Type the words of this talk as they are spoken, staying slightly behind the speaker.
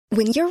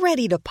When you're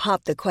ready to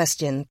pop the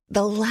question,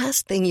 the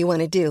last thing you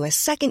want to do is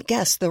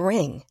second-guess the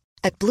ring.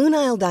 At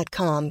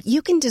BlueNile.com,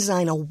 you can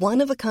design a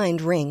one-of-a-kind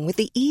ring with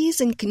the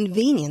ease and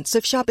convenience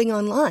of shopping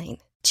online.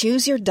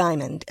 Choose your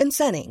diamond and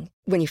setting.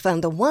 When you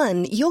find the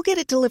one, you'll get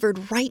it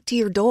delivered right to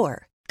your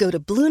door. Go to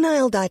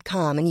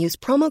BlueNile.com and use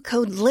promo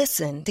code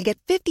LISTEN to get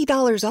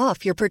 $50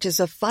 off your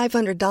purchase of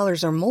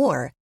 $500 or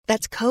more.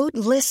 That's code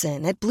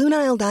LISTEN at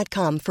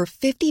BlueNile.com for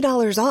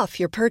 $50 off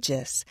your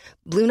purchase.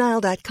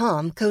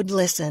 BlueNile.com, code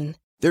LISTEN.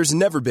 There's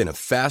never been a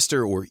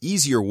faster or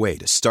easier way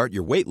to start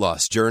your weight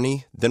loss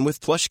journey than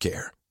with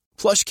PlushCare.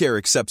 PlushCare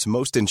accepts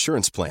most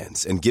insurance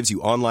plans and gives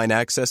you online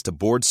access to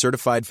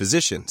board-certified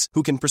physicians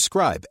who can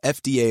prescribe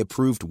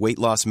FDA-approved weight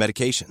loss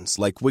medications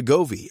like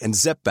Wegovy and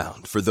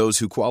Zepbound for those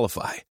who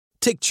qualify.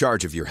 Take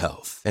charge of your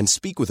health and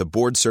speak with a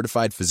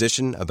board-certified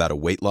physician about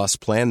a weight loss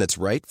plan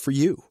that's right for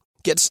you.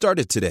 Get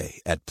started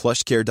today at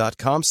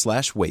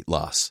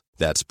plushcare.com/weightloss.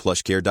 That's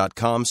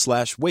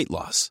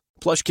plushcare.com/weightloss.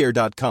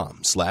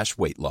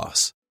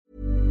 plushcare.com/weightloss.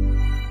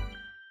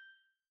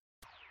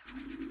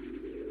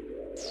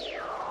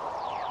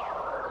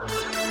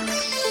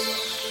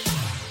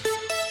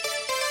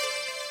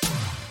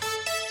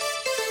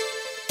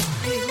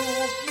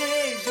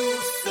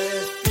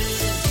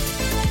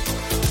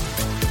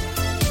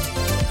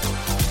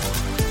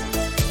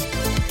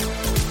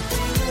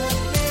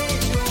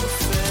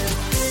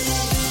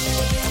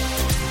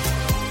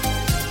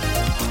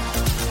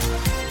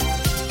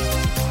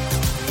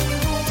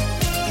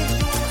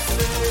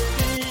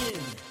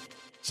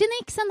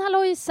 Tjenixen,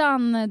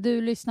 hallojsan!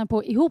 Du lyssnar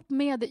på Ihop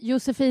med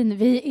Josefin.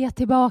 Vi är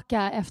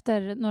tillbaka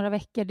efter några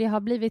veckor. Det har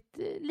blivit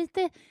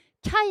lite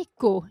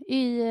kajko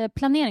i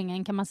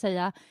planeringen kan man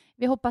säga.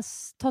 Vi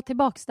hoppas ta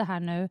tillbaka det här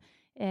nu.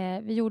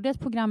 Vi gjorde ett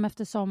program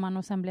efter sommaren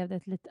och sen blev det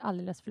ett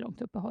alldeles för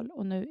långt uppehåll.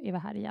 Och nu är vi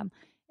här igen.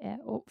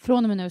 Och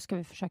från och med nu ska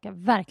vi försöka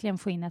verkligen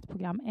få in ett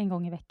program en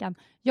gång i veckan.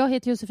 Jag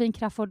heter Josefin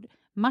Crafoord,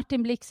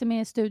 Martin Blix är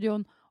med i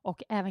studion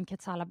och även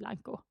Quetzala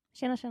Blanco.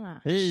 Tjena,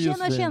 tjena. Hej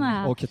Josefin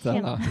och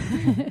Quetzala.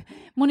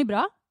 Mår ni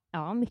bra?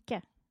 Ja,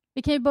 mycket.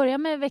 Vi kan ju börja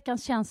med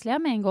veckans känsliga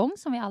med en gång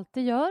som vi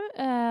alltid gör.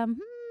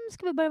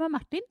 Ska vi börja med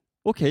Martin?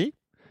 Okej.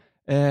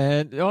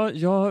 Jag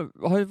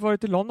har ju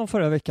varit i London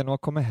förra veckan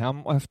och kommit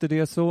hem och efter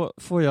det så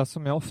får jag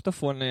som jag ofta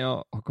får när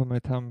jag har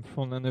kommit hem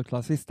från en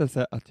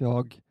utlandsvistelse att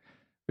jag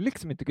vill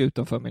liksom inte gå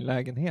utanför min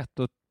lägenhet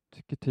och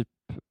tycker typ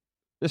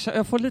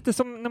jag får lite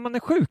som när man är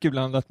sjuk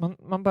ibland att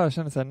man bara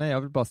känner sig nej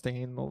jag vill bara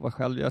stänga in mig och vara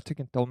själv. Jag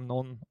tycker inte om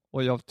någon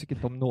och jag tycker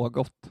inte om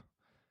något.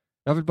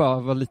 Jag vill bara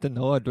vara lite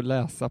nörd och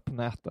läsa på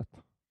nätet.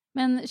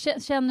 Men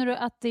känner du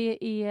att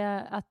det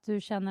är att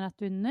du känner att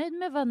du är nöjd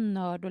med att vara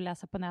nörd och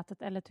läsa på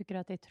nätet eller tycker du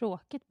att det är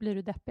tråkigt? Blir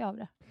du deppig av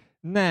det?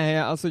 Nej,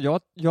 alltså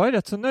jag är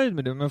rätt så nöjd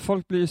med det men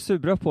folk blir ju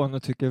sura på en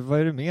och tycker vad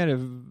är det mer?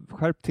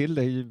 Skärp till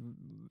dig.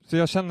 Så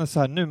jag känner så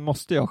här, nu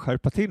måste jag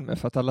skärpa till mig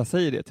för att alla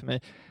säger det till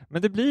mig.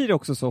 Men det blir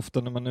också så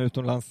ofta när man är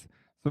utomlands,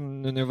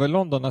 som nu när jag var i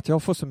London, att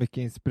jag får så mycket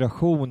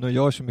inspiration och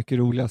gör så mycket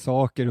roliga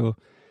saker och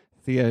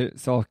ser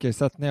saker.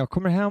 Så att när jag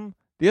kommer hem,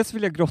 dels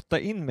vill jag grotta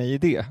in mig i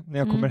det när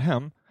jag kommer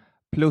hem.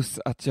 Plus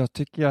att jag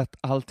tycker att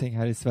allting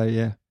här i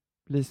Sverige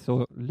blir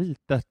så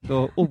litet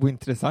och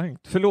ointressant.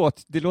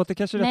 Förlåt, det låter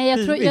kanske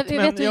rätt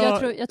tidigt.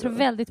 Jag tror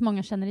väldigt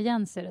många känner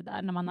igen sig det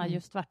där när man har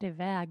just varit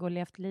iväg och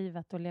levt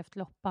livet och levt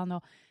loppan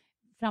och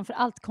framför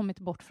allt kommit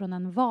bort från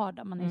en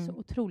vardag. Man är så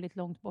otroligt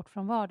långt bort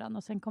från vardagen.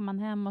 Och sen kommer man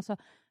hem och så,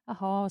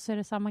 och så är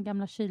det samma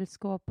gamla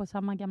kylskåp och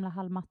samma gamla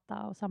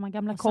hallmatta och samma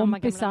gamla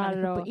kompisar. Samma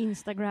gamla på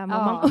Instagram och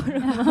man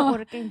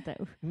orkar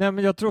inte. Nej,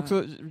 men jag tror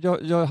också,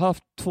 jag har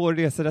haft 2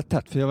 resor rätt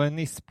tätt för jag var i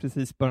Nice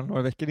precis bara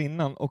några veckor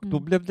innan och då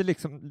blev det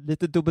liksom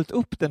lite dubbelt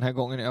upp den här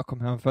gången när jag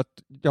kom hem för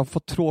att jag får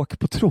tråk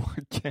på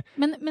tråk.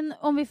 Men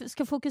om vi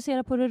ska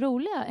fokusera på det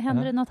roliga,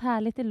 händer det något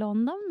härligt i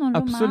London? Någon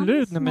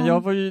Absolut, romans, men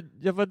jag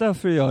var där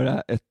för att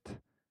göra ett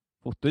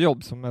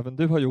fotojobb som även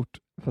du har gjort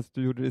fast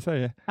du gjorde det i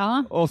Sverige.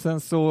 Ja. Och sen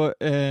så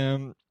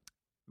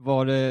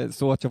var det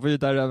så att jag var ju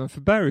där även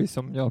för Barry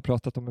som jag har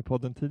pratat om i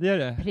podden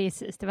tidigare.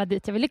 Precis, det var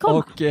dit jag ville komma.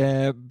 Och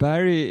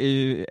Barry är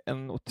ju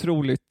en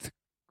otroligt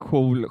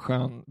cool,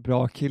 skön,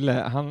 bra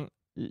kille.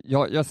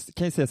 Jag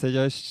kan ju säga så här,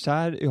 jag är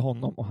kär i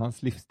honom och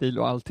hans livsstil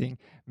och allting,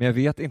 men jag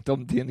vet inte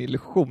om det är en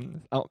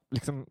illusion.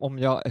 Liksom, om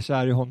jag är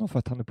kär i honom för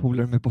att han är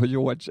polare med Boy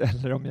George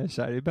eller om jag är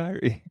kär i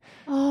Barry.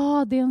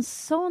 Det är en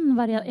sån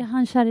variant. Är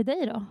han kär i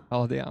dig då?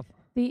 Ja, det är han.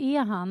 Det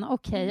är han,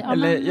 okej. Okay.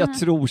 Eller jag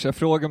tror så. Jag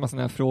frågar mig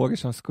sådana här frågor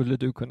som skulle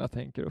du kunna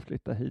tänka dig att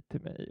flytta hit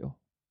till mig? Och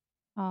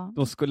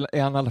då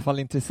är han i alla fall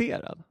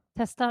intresserad.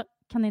 Testa,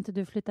 kan inte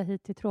du flytta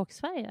hit till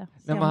Tråk-Sverige?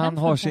 Nej, men han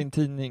har sin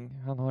tidning.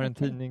 Han har en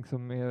tidning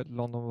som är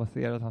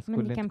London-baserad. Han skulle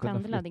men ni kan inte kunna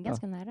pendla, flytta. Det är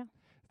ganska nära.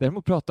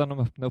 Däremot pratar han om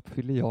att öppna upp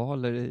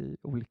filialer i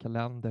olika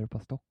länder på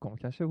Stockholm.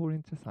 Kanske vore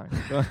intressant.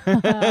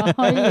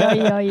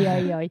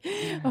 Oj.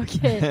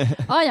 Okej.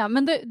 Ja,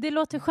 men det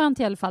låter skönt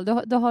i alla fall.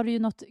 Då har du ju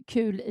något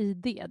kul i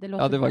det. Det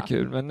låter det var bra.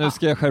 kul. Men nu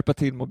ska jag skärpa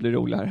till mig och bli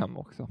rolig här hemma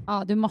också.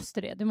 Ja, du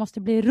måste det. Du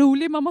måste bli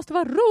rolig. Man måste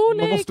vara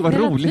rolig. Man måste vara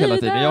rolig hela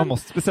tiden.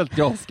 Speciellt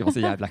jag ska vara så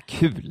jävla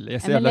kul. Jag är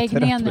så jävla lägg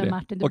trött ner på nu, det.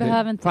 Martin. Du Okej.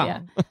 behöver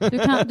inte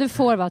det. Du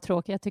får vara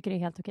tråkig. Jag tycker det är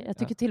helt okej. Jag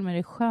tycker till och med det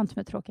är skönt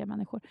med tråkiga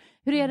människor.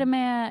 Hur är det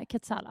med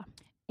Quetzala?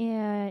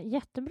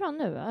 Jättebra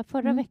nu.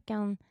 Förra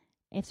veckan,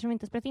 eftersom vi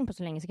inte spelat in på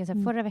så länge, så kan jag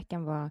säga förra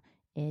veckan var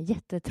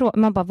jättetråkigt.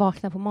 Man bara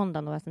vaknade på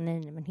måndagen och var så,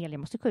 nej men jag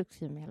måste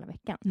sjukskriva mig hela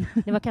veckan.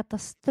 Det var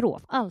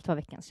katastrof. Allt var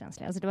veckans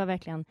känsla. Alltså det var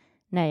verkligen,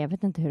 jag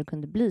vet inte hur det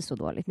kunde bli så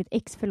dåligt. Mitt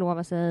ex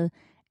förlovade sig.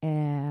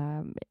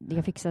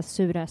 Jag fick så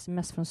sura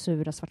sms från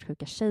sura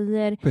svartsjuka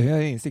tjejer.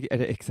 Är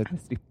det exet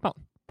med strippan?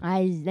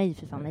 Nej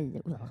för fan,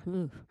 nej.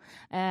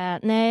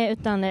 Nej,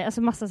 utan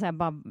alltså massa så här,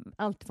 bara,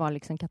 allt var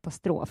liksom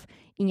katastrof.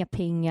 Inga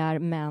pengar,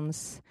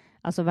 mens,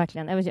 alltså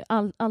verkligen, jag vet,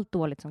 allt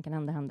dåligt som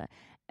kan hända.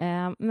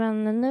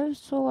 Men nu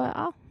så,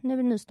 nu är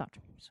det nystart.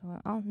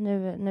 Så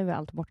nu är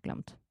allt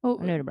bortglömt.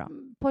 Och nu är det bra.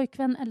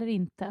 Pojkvän eller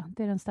inte?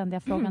 Det är den ständiga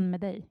frågan med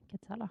dig,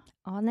 Quetzala.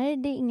 Nej,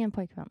 det är ingen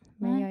pojkvän.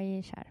 Men jag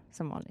är kär,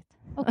 som vanligt.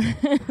 Okay.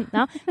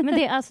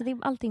 Men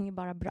allting är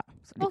bara bra.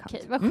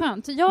 Okej, vad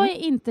skönt. Jag är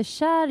inte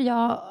kär,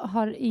 jag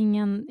har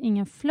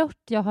ingen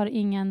flört, jag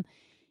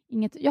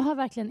har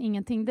verkligen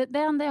ingenting. Det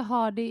enda jag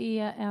har, det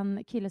är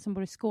en kille som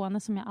bor i Skåne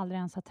som jag aldrig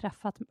ens har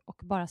träffat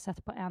och bara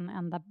sett på en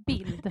enda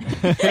bild. Det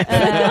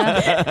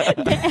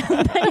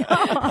enda jag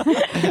har.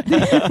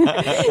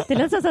 Det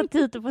lät som att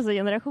titta på så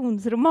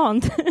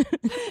generationsroman.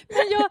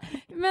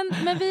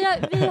 Men vi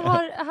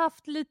har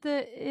haft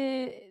lite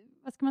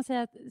vad ska man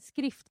säga,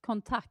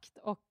 skriftkontakt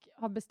och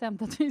har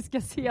bestämt att vi ska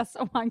ses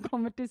om han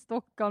kommer till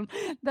Stockholm.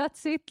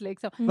 That's it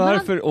liksom.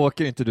 Varför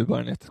åker inte du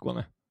bara ner till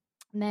Skåne?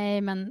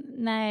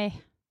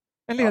 Nej.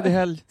 En ledig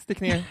helg,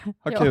 stick ner,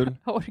 ha kul.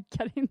 Jag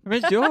orkar inte.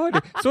 Men gör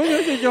det. Så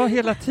gör jag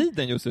hela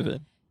tiden,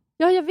 Josefin.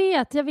 Ja, jag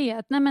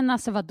vet. Nej, men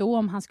alltså vadå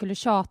om han skulle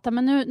tjata?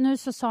 Men nu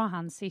så sa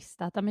han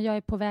sist att jag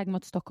är på väg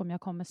mot Stockholm,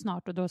 jag kommer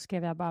snart. Och då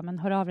skrev jag bara, men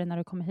hör av dig när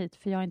du kommer hit.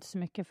 För jag är inte så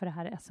mycket för det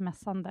här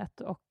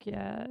smsandet. Och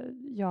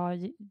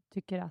jag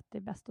tycker att det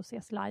är bäst att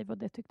ses live. Och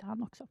det tyckte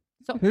han också.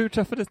 Så. Hur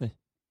träffades ni?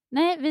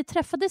 Nej, vi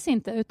träffades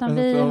inte. Utan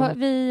det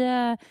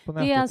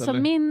är alltså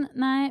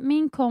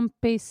min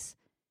kompis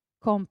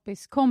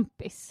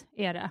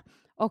är det.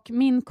 Och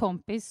min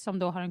kompis, som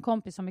då har en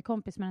kompis som är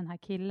kompis med den här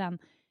killen,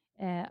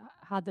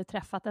 hade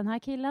träffat den här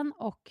killen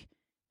och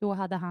då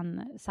hade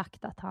han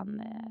sagt att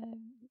han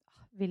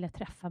ville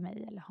träffa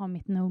mig eller ha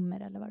mitt nummer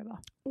eller vad det var.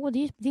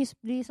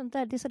 Det är sånt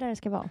där, det är så där det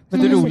ska vara. Men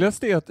det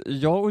roligaste är att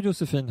jag och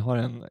Josefin har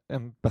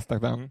en bästa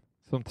vän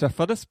som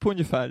träffades på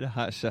ungefär det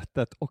här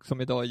sättet och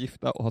som idag är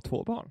gifta och har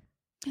 2 barn.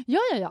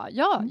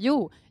 Ja.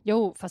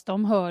 Jo, fast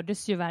de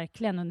hördes ju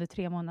verkligen under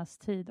 3 månaders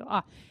tid.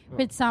 Och,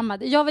 skitsamma.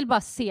 Jag vill bara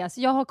ses.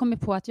 Jag har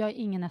kommit på att jag är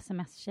ingen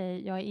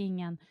sms-tjej. Jag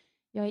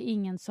är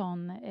ingen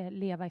sån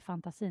leva i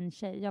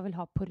fantasin-tjej. Jag vill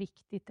ha på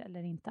riktigt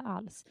eller inte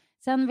alls.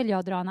 Sen vill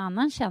jag dra en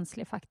annan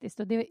känsla faktiskt.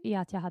 Och det är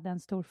att jag hade en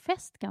stor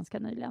fest ganska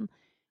nyligen.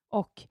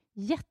 Och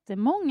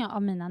jättemånga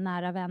av mina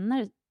nära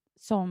vänner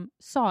som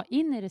sa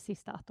in i det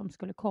sista att de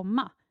skulle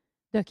komma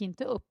dök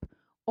inte upp.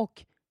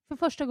 Och för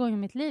första gången i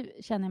mitt liv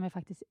känner jag mig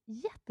faktiskt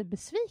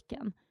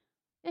jättebesviken.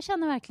 Jag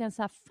känner verkligen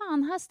så här,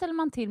 fan, här ställer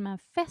man till med en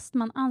fest,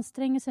 man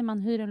anstränger sig, man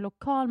hyr en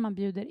lokal, man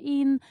bjuder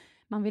in,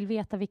 man vill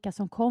veta vilka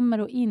som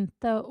kommer och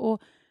inte.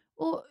 Och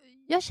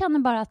jag känner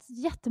bara att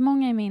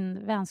jättemånga i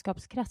min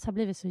vänskapskrets har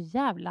blivit så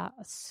jävla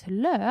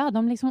slö.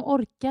 De liksom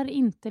orkar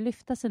inte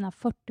lyfta sina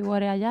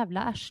 40-åriga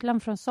jävla arslen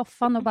från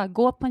soffan och bara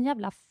gå på en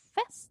jävla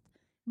fest.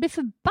 Blir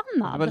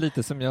förbannad. Det var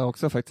lite som jag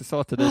också faktiskt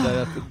sa till dig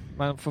där, att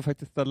man får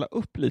faktiskt ställa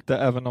upp lite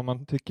även om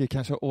man tycker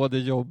kanske det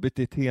är jobbigt,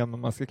 det är tema,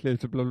 man ska klä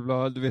ut och bla bla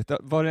bla, du vet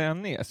vad det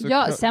än är.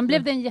 Så sen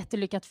blev det en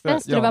jättelyckad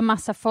fest och det var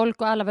massa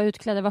folk och alla var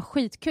utklädda, det var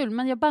skitkul,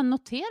 men jag bara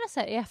noterade så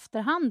här i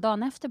efterhand,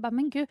 dagen efter, bara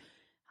men gud,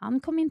 han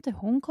kom inte,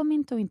 hon kom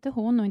inte och inte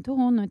hon och inte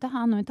hon och inte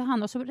han och inte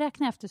han. Och så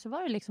räknade jag efter så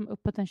var det liksom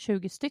uppåt en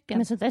 20 stycken.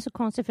 Men så det är så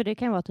konstigt för det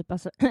kan vara typ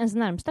alltså, ens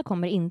närmsta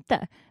kommer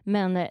inte.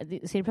 Men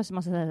det ser plötsligt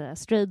massa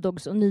stray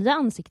dogs och nya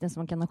ansikten som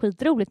man kan ha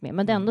skitroligt med.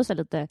 Men det är ändå så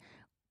lite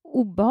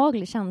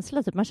obehaglig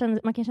känsla. Typ.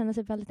 Man kan känna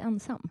sig väldigt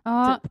ensam.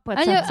 Ja. Typ, på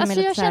ett sätt som är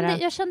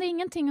lite jag kände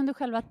ingenting under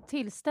själva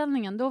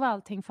tillställningen. Då var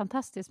allting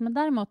fantastiskt. Men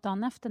däremot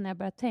dagen efter när jag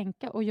började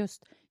tänka och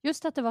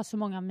just att det var så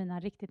många av mina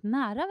riktigt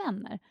nära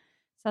vänner.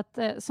 Så att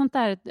sånt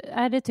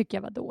där, det tycker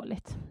jag var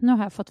dåligt. Nu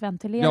har jag fått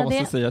ventilera det. Jag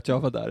måste säga att jag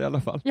var där i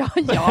alla fall. Ja.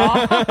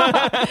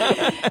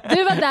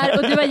 Du var där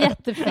och du var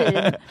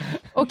jättefin.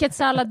 Och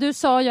Quetzala, du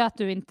sa ju att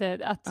du inte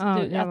att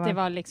det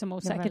var liksom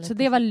osäkert. Så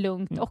det var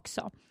lugnt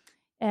också.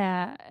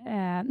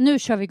 Nu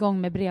kör vi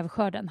igång med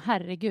brevskörden.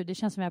 Herregud, det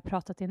känns som vi har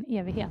pratat i en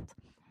evighet.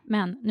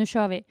 Men nu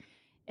kör vi.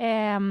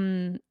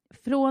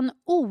 Från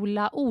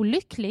Ola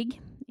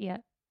Olycklig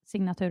är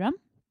signaturen.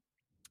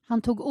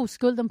 Han tog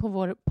oskulden på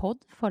vår podd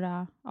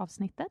förra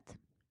avsnittet.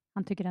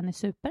 Han tycker den är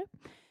super.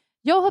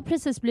 Jag har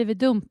precis blivit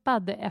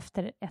dumpad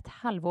efter ett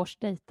halvårs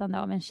dejtande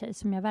av en tjej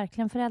som jag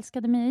verkligen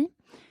förälskade mig i.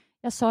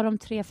 Jag sa de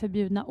 3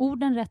 förbjudna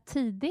orden rätt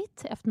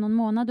tidigt, efter någon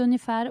månad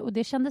ungefär. Och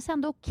det kändes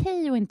ändå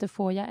okej att inte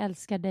få jag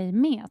älskar dig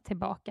med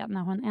tillbaka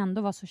när hon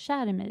ändå var så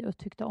kär i mig och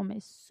tyckte om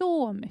mig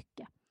så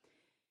mycket.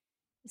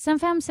 Sen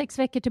 5-6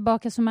 veckor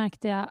tillbaka så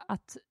märkte jag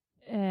att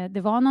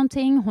det var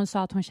någonting. Hon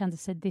sa att hon kände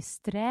sig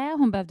disträ,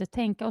 hon behövde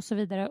tänka och så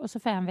vidare. Och så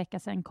för en vecka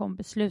sedan kom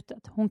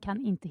beslutet. Hon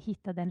kan inte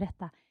hitta den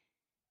rätta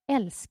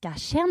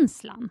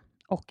älskarkänslan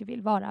och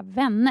vill vara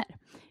vänner.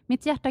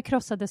 Mitt hjärta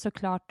krossade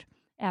såklart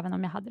även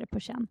om jag hade det på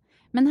känn.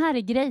 Men här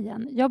är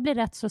grejen. Jag blir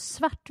rätt så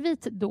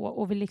svartvit då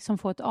och vill liksom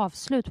få ett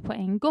avslut på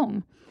en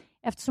gång.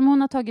 Eftersom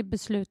hon har tagit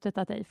beslutet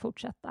att ej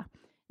fortsätta.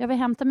 Jag vill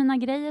hämta mina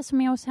grejer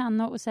som är hos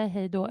henne och säga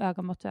hej då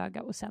öga mot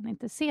öga och sen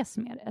inte ses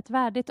mer. Ett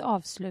värdigt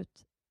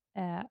avslut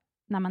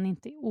när man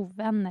inte är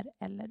ovänner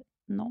eller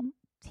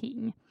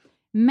någonting.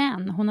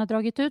 Men hon har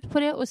dragit ut på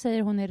det och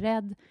säger hon är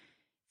rädd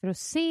för att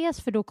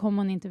ses, för då kommer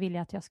hon inte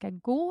vilja att jag ska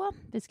gå.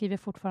 Vi skriver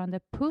fortfarande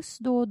puss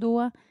då och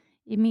då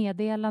i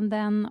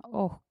meddelanden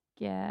och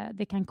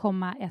det kan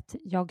komma ett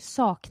jag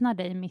saknar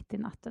dig mitt i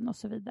natten och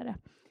så vidare.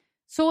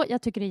 Så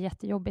jag tycker det är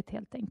jättejobbigt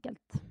helt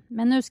enkelt.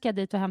 Men nu ska jag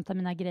dit och hämta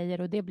mina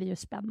grejer och det blir ju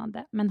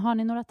spännande. Men har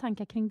ni några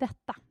tankar kring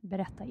detta?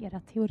 Berätta era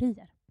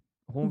teorier.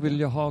 Hon vill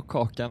ju ha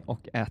kakan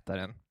och äta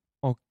den.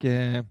 Och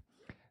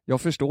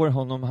jag förstår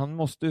honom, han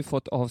måste ju få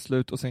ett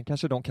avslut och sen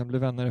kanske de kan bli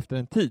vänner efter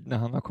en tid när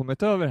han har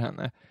kommit över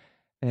henne.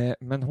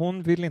 Men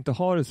hon vill inte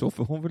ha det så,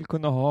 för hon vill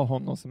kunna ha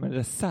honom som en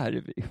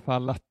reserv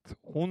ifall att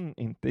hon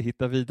inte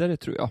hittar vidare,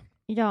 tror jag.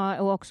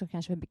 Ja, och också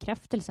kanske för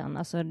bekräftelsen.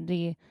 Alltså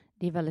det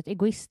är väldigt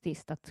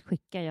egoistiskt att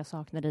skicka jag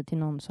saknar dig till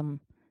någon som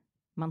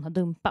man har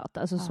dumpat.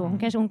 Alltså så,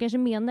 hon kanske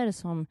menar det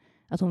som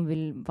att hon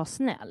vill vara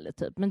snäll,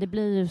 typ. Men det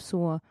blir ju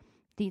så...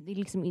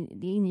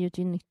 Det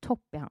ingjuter ju nytt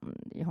hopp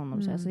i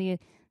honom. Så alltså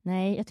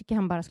nej, jag tycker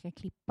han bara ska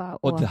klippa.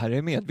 Och det här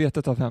är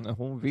medvetet av henne.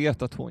 Hon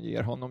vet att hon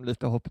ger honom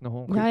lite hopp när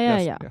hon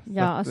skickas.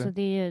 Ja, alltså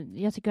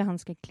jag tycker han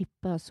ska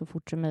klippa så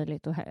fort som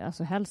möjligt. Och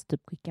alltså helst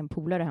typ skicka en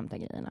polare och hämta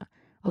grejerna.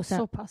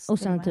 Och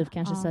sen typ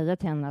kanske säga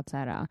till henne att så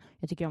här,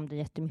 jag tycker om det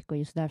jättemycket och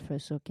just därför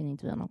så kan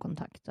inte vi ha någon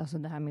kontakt. Alltså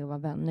det här med att vara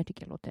vänner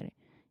tycker jag låter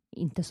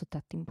inte så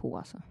tätt inpå.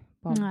 Alltså.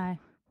 Nej.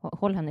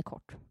 Håll henne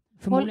kort.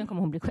 Förmodligen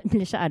kommer hon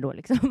bli kär då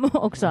liksom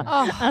också.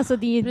 Alltså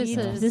det är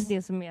precis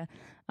det som är...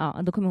 Ja,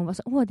 då kommer hon vara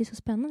så, det är så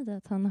spännande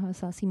att han har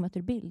så här simmat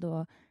ur bild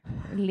och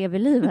lever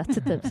livet.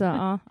 Typ. Så,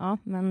 ja,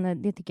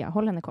 men det tycker jag.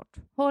 Håll henne kort.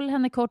 Håll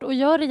henne kort och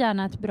gör det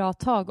gärna ett bra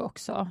tag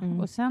också.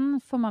 Och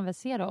sen får man väl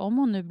se då. Om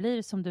hon nu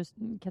blir, som du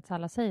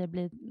Katsala säger,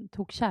 blir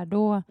tokkär,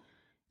 då...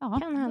 Ja,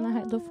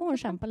 då får hon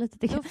kämpa lite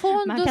till.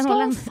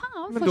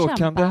 Men då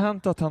kan det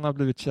hända att han har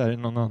blivit kär i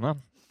någon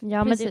annan.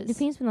 Ja, precis. Men det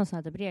finns väl någon sån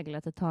här typ regel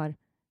att det tar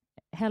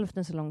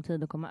hälften så lång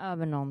tid att komma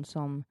över någon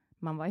som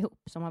man var ihop.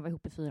 Som man var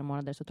ihop i 4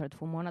 månader så tar det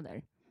 2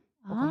 månader.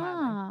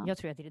 Jag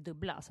tror att det är det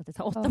dubbla, så att det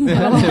tar 8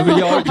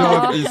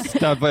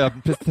 månader.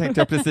 Jag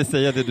tänkte precis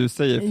säga det du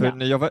säger. För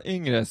när jag var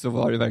yngre så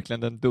var det verkligen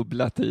den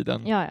dubbla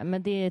tiden. Ja,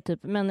 men det är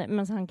typ,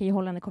 men så han kan ju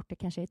hålla henne kort, det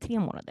kanske är 3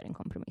 månader en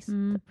kompromiss.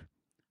 Typ.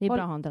 Det är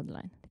bra att ha en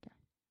deadline.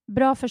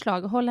 Bra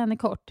förslag, håll henne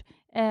kort.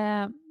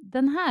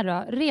 Den här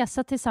då,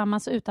 resa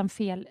tillsammans utan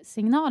fel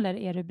signaler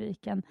är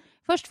rubriken.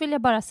 Först vill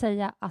jag bara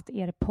säga att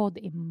er podd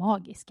är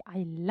magisk.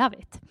 I love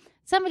it.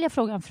 Sen vill jag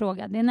fråga en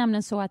fråga. Det är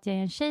nämligen så att jag är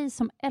en tjej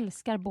som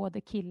älskar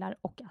både killar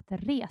och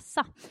att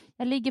resa.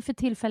 Jag ligger för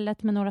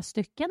tillfället med några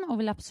stycken och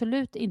vill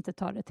absolut inte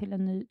ta det till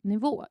en ny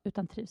nivå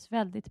utan trivs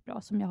väldigt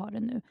bra som jag har det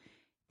nu.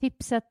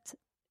 Tipset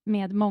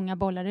med många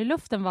bollar i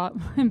luften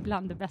var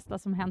bland det bästa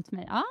som hänt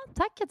mig. Ja,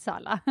 tack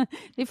Katsala.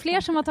 Det är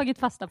fler som har tagit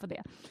fasta på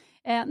det.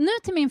 Nu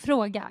till min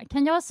fråga.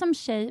 Kan jag som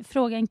tjej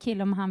fråga en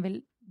kille om han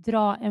vill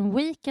dra en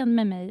weekend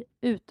med mig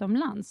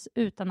utomlands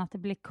utan att det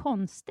blir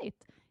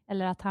konstigt?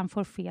 Eller att han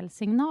får fel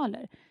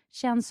signaler?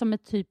 Känns som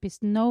ett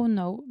typiskt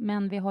no-no,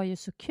 men vi har ju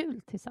så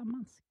kul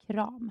tillsammans.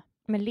 Kram.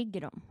 Men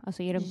ligger de?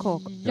 Alltså är de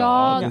kåk?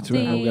 Ja, det tror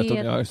jag nog att de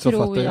gör. Så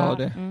fattar jag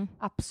det.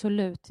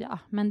 Absolut, ja.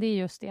 Men det är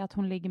just det att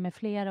hon ligger med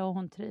flera och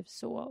hon trivs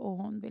så. Och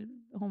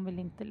hon vill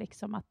inte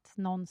liksom att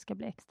någon ska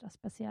bli extra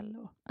speciell.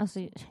 Alltså,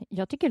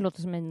 jag tycker det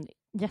låter som en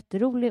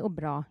jätterolig och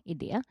bra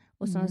idé.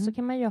 Och sen så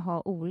kan man ju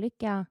ha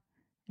olika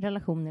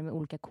relationer med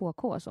olika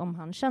KKs. Om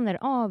han känner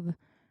av...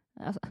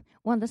 Alltså,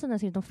 å andra sidan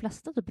ser de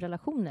flesta typ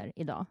relationer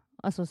idag.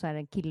 Alltså så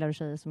här, killar och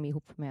tjejer som är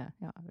ihop med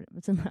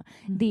sina...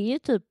 Det är ju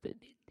typ...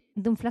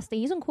 De flesta är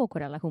ju som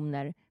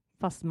KK-relationer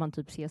fast man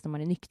typ ses när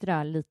man är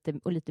nyktra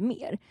lite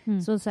mer.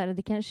 Så här,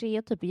 det kanske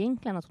är typ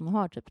egentligen att hon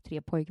har typ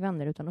 3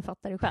 pojkvänner utan att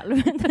fatta det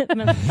själv.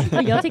 Men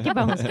jag tycker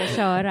bara hon ska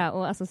köra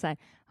och alltså så här,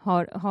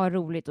 ha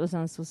roligt och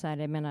sen så här,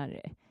 jag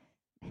menar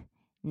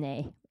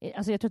nej.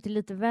 Alltså jag tror att det är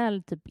lite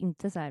väl typ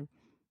inte så här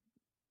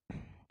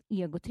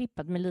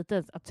egotrippad, men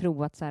lite att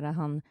tro att så här,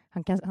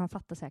 han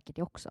fattar säkert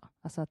det också.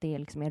 Alltså att det är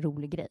liksom en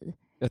rolig grej.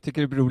 Jag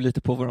tycker det beror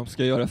lite på vad de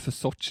ska göra för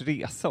sorts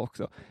resa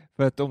också.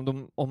 För att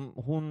om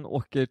hon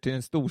åker till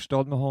en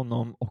storstad med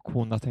honom och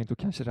hon har tänkt att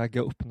kanske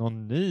ragga upp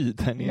någon ny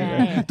där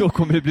nere, då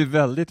kommer det bli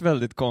väldigt,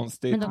 väldigt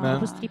konstigt. Men de går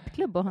på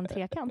strippklubb och har en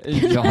trekant.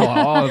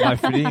 Ja,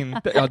 varför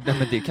inte? Ja,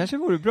 men det kanske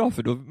vore bra,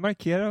 för då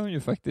markerar hon ju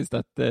faktiskt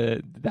att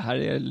det här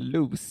är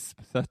loose.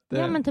 Så att,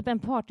 ja, men typ en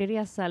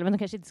partyresa, eller men de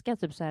kanske inte ska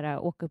typ så här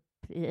åka upp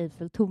i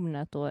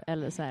Eiffeltornet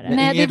eller så här.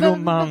 Nej, inget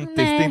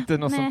romantiskt, inte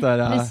något sånt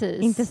där.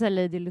 Precis. Inte så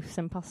Lady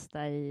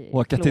Lussenpasta i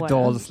åka Flora. till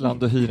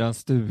Dalsland och hyra en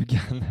stuga.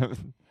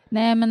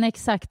 Nej, men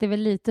exakt. Det är väl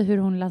lite hur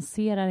hon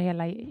lanserar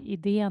hela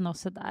idén och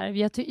sådär.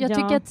 Jag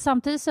tycker att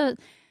samtidigt så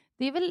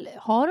det är väl,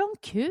 har de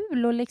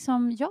kul och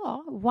liksom,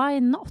 ja, why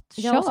not?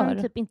 Kör. Ja,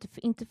 sen typ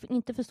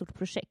inte för stort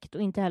projekt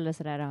och inte heller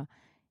sådär,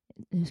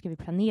 hur ska vi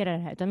planera det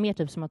här? Utan mer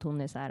typ som att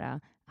hon är såhär,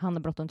 han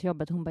har bråttom till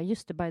jobbet. Hon bara,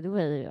 just det, by the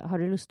way, har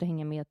du lust att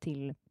hänga med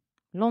till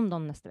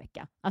London nästa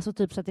vecka? Alltså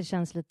typ så att det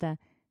känns lite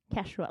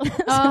casual.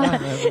 Ja,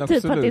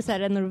 typ att det är såhär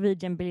en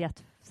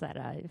Norwegian-biljett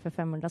för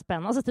 500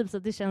 spänn. Alltså typ så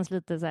att det känns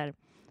lite såhär,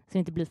 så det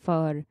inte blir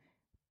för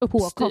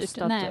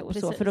påkostat. Nej, och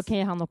så. För då kan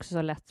ju han också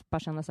så lätt bara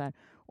känna så här,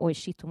 oj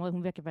shit,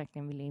 hon verkar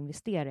verkligen vilja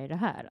investera i det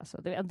här.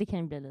 Alltså, det kan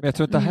ju bli lite... Men jag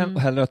tror inte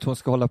heller att hon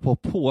ska hålla på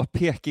och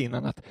påpeka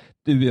innan att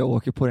du och jag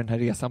åker på den här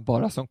resan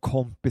bara som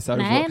kompisar.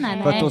 Nej, och så.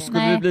 nej, för att då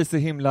skulle det bli så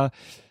himla...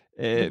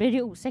 Det blir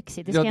ju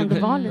osexigt. Det ska ändå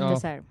vara lite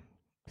så här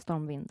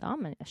stormvind. Ja,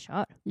 men jag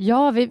kör.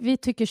 Ja, vi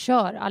tycker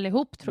kör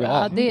allihop, tror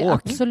jag. Det är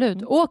åk.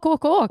 Absolut. Åk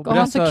och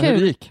ha så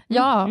kul.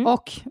 Ja,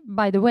 och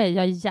by the way,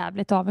 jag är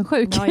jävligt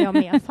avundsjuk. Ja, jag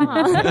med.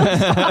 Fan.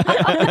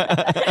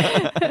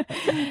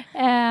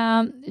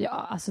 Ja,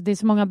 alltså det är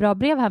så många bra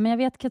brev här, men jag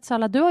vet,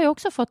 Katsala, du har ju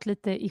också fått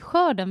lite i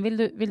skörden.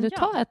 Vill du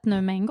ta ett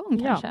nu med en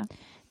gång kanske?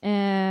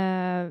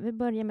 Vi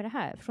börjar med det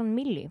här. Från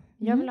Millie.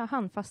 Jag vill ha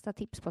handfasta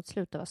tips på att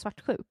sluta vara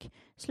svartsjuk.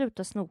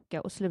 Sluta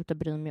snoka och sluta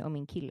bry mig om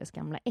min killes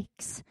gamla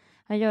ex.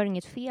 Han gör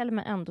inget fel,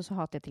 men ändå så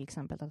hatar jag till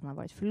exempel att han har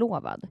varit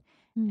förlovad.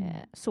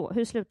 Så,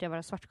 hur slutar jag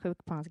vara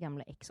svartsjuk på hans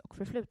gamla ex och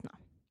förflutna?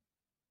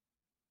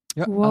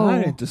 Jag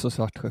är inte så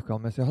svartsjuk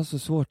om det. Jag har så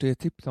svårt att ge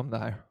tips om det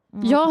här.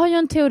 Jag har ju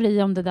en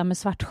teori om det där med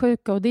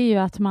svartsjuka, och det är ju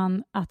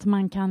att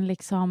man kan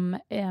liksom...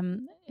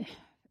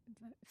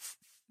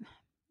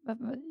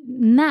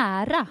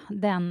 nära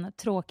den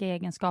tråkiga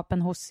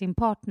egenskapen hos sin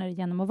partner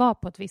genom att vara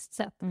på ett visst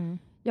sätt.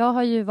 Jag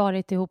har ju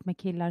varit ihop med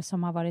killar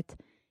som har varit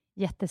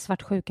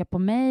jättesvartsjuka på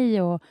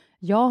mig, och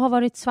jag har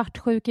varit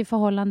svartsjuk i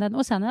förhållanden,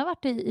 och sen har jag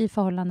varit i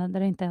förhållanden där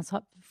det inte ens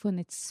har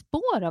funnits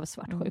spår av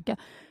svartsjuka.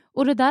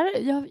 Och det där,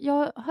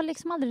 jag har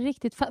liksom aldrig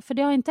riktigt, för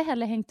det har inte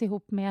heller hängt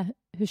ihop med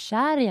hur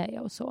kär jag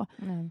är och så.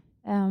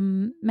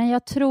 Men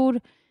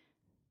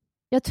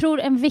jag tror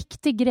en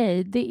viktig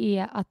grej, det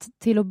är att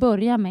till att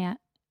börja med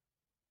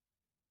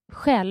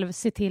själv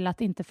se till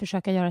att inte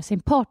försöka göra sin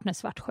partner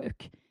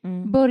svartsjuk.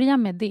 Börja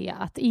med det,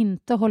 att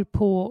inte hålla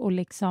på och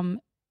liksom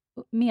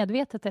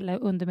medvetet eller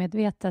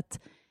undermedvetet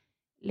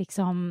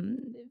liksom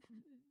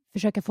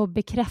försöka få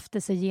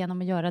bekräftelse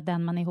genom att göra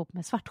den man är ihop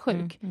med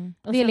svartsjuk.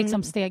 Det är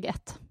liksom steg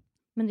 1.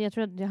 Men jag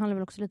tror att det handlar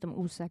väl också lite om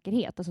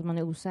osäkerhet. Alltså att man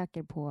är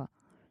osäker på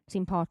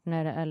sin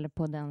partner eller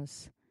på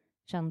dens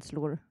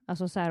känslor.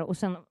 Alltså så här, och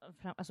sen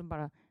alltså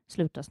bara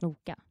sluta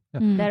snoka.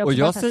 Och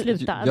jag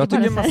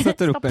tycker man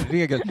sätter upp en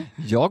regel.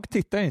 Jag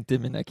tittar inte i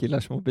mina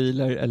killars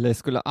mobiler eller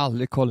skulle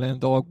aldrig kolla en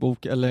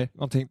dagbok eller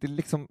någonting. Det är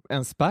liksom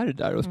en spärr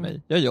där hos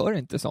mig. Jag gör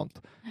inte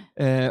sånt.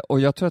 Och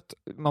jag tror att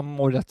man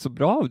mår rätt så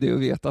bra av det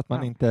och vet att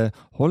man inte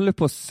håller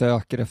på och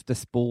söker efter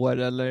spår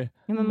eller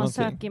men man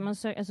söker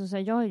alltså, så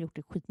här, jag har gjort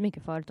det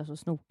skitmycket förut, alltså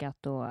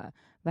snokat och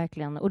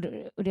verkligen, och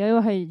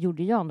det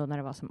gjorde jag då när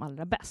det var som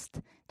allra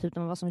bäst. Typ när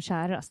man var som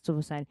kärast,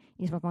 så här,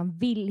 liksom att man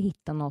vill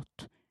hitta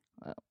något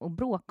och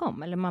bråka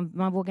om, eller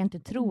man vågar inte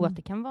tro att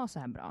det kan vara så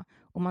här bra,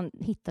 och man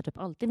hittar typ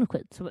alltid något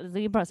skit, så det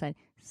är bara så här,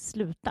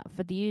 sluta,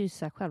 för det är ju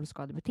så här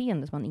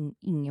självskadebeteende som man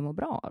ingen mår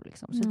bra av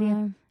liksom. Så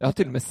det, jag har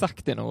till och med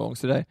sagt det någon gång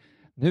så där,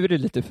 nu är det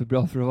lite för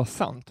bra för att vara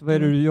sant. Vad är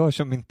det du gör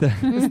som inte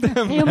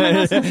stämmer? Jo, men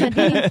alltså,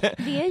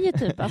 det är ju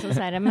typ alltså,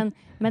 så här,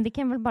 men det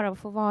kan väl bara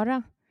få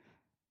vara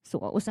så,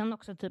 och sen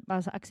också typ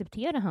alltså,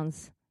 acceptera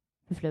hans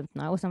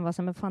förflutna, och sen vara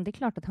så här, men fan, det är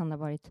klart att han har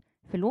varit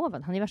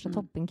förlovad, han är värsta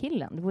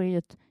toppenkillen, det vore ju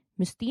ett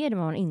mysterium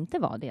om han inte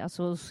var det.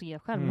 Alltså se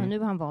själv, men nu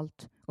har han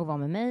valt att vara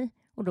med mig,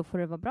 och då får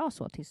det vara bra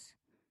så tills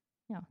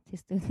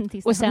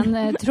och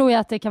sen tror jag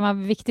att det kan vara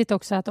viktigt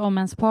också att om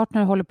ens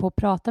partner håller på att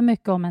prata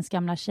mycket om ens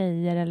gamla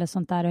tjejer eller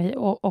sånt där,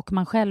 och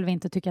man själv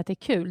inte tycker att det är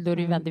kul, då är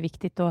det ju väldigt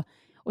viktigt att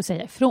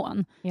säga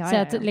ifrån. Så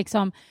att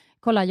liksom,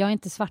 kolla, jag är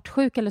inte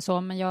svartsjuk eller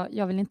så, men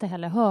jag vill inte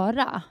heller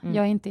höra.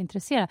 Jag är inte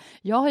intresserad.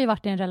 Jag har ju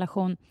varit i en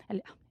relation,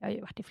 eller jag har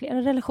ju varit i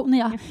flera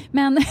relationer,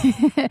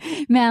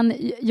 men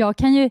jag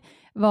kan ju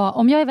vara,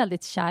 om jag är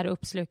väldigt kär och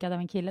uppslukad av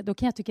en kille, då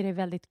kan jag tycka det är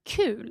väldigt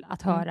kul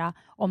att höra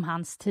om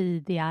hans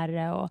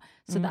tidigare och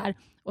sådär.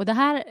 Och det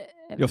här...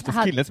 Det är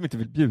oftast killen som inte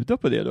vill bjuda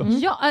på det då.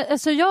 Ja,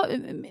 alltså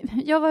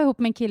jag var ihop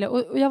med en kille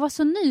och jag var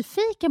så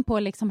nyfiken på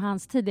liksom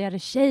hans tidigare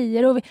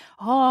tjejer och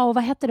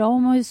vad hette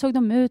de och hur såg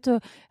de ut,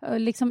 och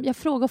liksom, jag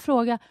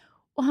frågade.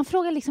 Och han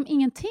frågar liksom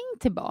ingenting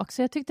tillbaka.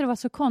 Så jag tyckte det var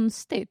så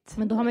konstigt.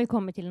 Men då har man ju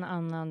kommit till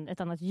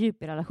ett annat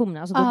djup i relationen.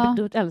 Alltså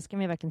då älskar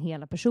man ju verkligen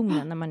hela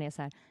personen. När man är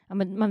så här, ja,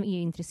 men man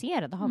är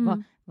intresserad.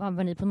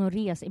 Var ni på någon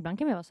resa? Ibland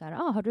kan man vara så här,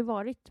 har du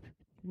varit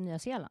i Nya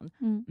Zeeland?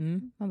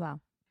 Man bara,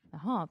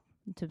 jaha.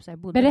 Typ så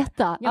här,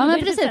 berätta. Ja, men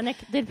precis.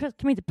 Det kan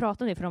man inte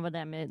prata om det för de var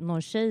där med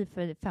någon tjej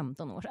för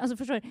 15 år. Alltså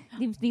förstår du?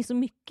 Det är så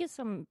mycket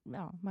som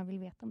man vill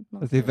veta om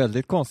något. Det är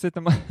väldigt konstigt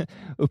när man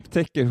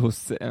upptäcker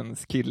hos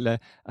ens kille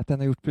att den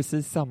har gjort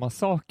precis samma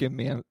saker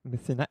med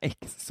sina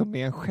ex som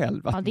med en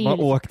själv. Att man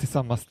har åkt till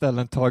samma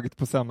ställen, tagit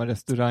på samma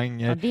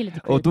restauranger.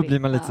 Och då blir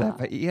man lite så här,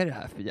 vad är det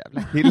här för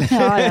jävla kille? Det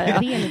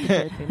är lite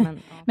creepy,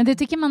 men det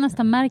tycker man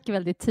nästan märker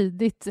väldigt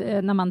tidigt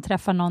när man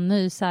träffar någon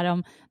ny. Så här,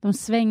 om de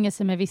svänger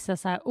sig med vissa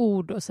så här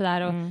ord och sådär.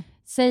 Och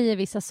säger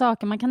vissa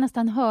saker. Man kan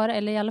nästan höra,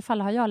 eller i alla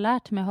fall har jag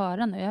lärt mig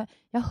höra nu.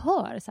 Jag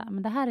hör så här,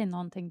 men det här är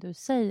någonting du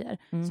säger.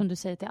 Som du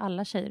säger till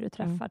alla tjejer du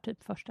träffar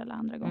typ första eller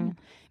andra gången.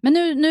 Men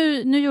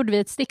nu gjorde vi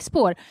ett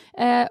stickspår.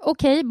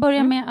 Okej,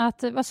 börja med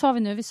att, vad sa vi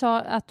nu? Vi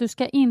sa att du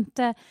ska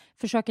inte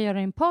försöka göra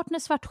din partner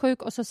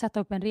svartsjuk och så sätta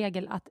upp en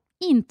regel att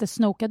inte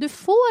snoka. Du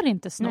får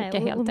inte snoka.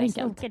 Nej, helt enkelt.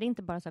 Snoka, det är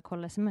inte bara så här,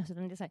 kolla sms,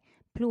 utan det är så här,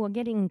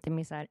 plågar det inte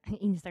med så här,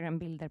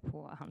 Instagram-bilder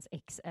på hans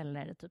ex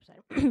eller typ så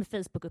här,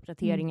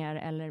 Facebook-uppdateringar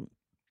eller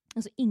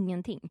alltså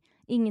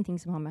ingenting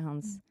som har med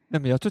hans...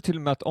 Nej, men jag tror till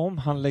och med att om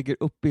han lägger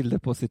upp bilder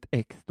på sitt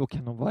ex, då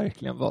kan de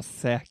verkligen vara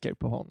säker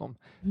på honom.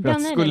 Gå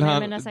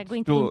inte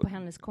in på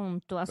hennes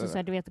konto, alltså så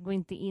här, du vet, gå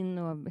inte in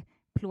och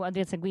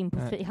gå in på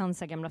hans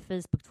gamla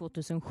Facebook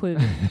 2007.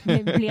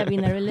 Det blev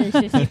in a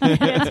relationship.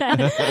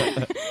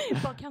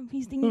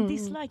 Finns det ingen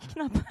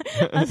dislike-knapp?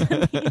 Alltså,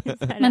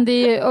 men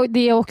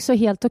det är också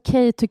helt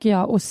okej tycker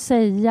jag att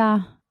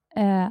säga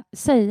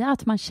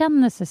att man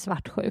känner sig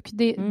svartsjuk.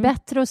 Det är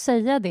bättre att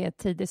säga det i ett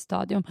tidigt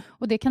stadium.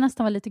 Och det kan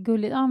nästan vara lite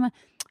gulligt.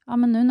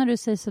 Men nu när du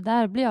säger så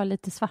där blir jag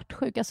lite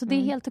svartsjuk. Alltså det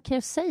är helt okej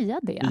att säga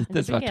det.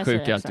 Lite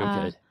svartsjuk är alltid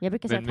okej. Jag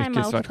brukar säga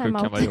mycket svartsjuk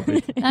kan vara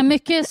jobbigt. Nej,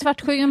 mycket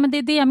svartsjuk, men det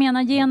är det jag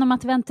menar. Genom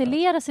att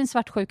ventilera sin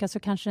svartsjuka så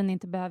kanske den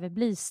inte behöver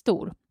bli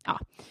stor. Ja.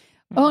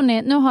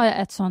 Hörrni, nu har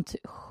jag ett sånt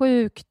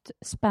sjukt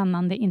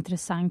spännande,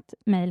 intressant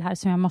mejl här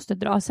som jag måste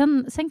dra.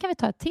 Sen kan vi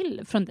ta ett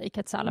till från dig,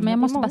 Katsala. Men jag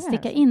måste bara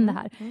sticka in det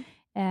här.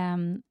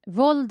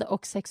 Våld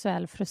och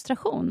sexuell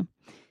frustration.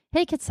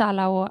 Hej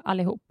Katsala och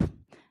allihop.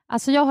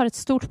 Alltså jag har ett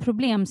stort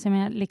problem som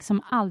jag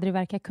liksom aldrig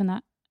verkar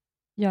kunna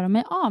göra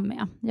mig av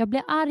med. Jag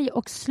blir arg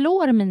och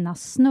slår mina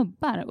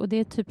snubbar och det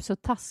är typ så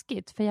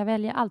taskigt för jag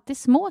väljer alltid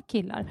små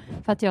killar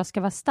för att jag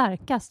ska vara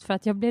starkast för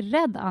att jag blir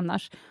rädd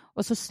annars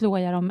och så slår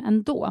jag dem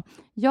ändå.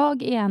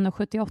 Jag är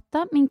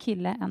 1,78, min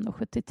kille är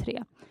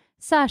 1,73.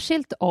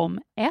 Särskilt om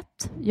 1.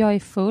 Jag är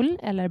full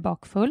eller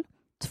bakfull.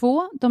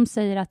 2. De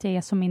säger att jag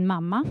är som min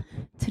mamma.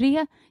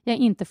 3. Jag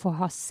inte får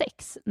ha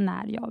sex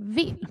när jag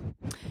vill.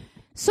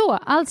 Så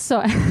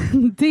alltså,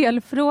 en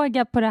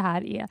delfråga på det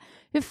här är: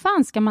 hur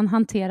fan ska man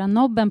hantera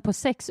nobben på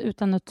sex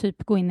utan att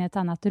typ gå in i ett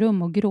annat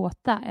rum och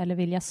gråta eller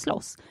vilja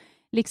slåss?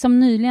 Liksom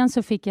nyligen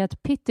så fick jag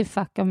ett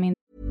pittyfuck av min...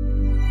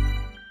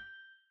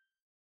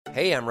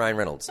 Hey, I'm Ryan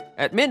Reynolds.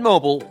 At Mint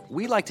Mobile,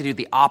 we like to do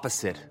the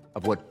opposite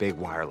of what Big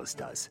Wireless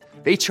does.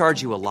 They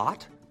charge you a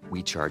lot.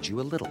 We charge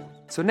you a little.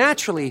 So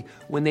naturally,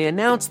 when they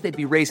announced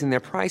they'd be raising their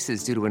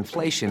prices due to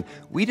inflation,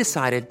 we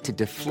decided to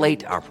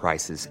deflate our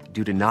prices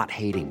due to not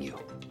hating you.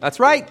 That's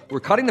right. We're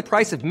cutting the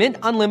price of Mint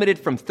Unlimited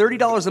from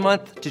 $30 a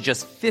month to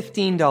just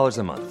 $15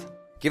 a month.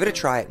 Give it a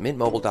try at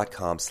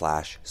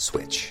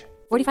mintmobile.com/switch.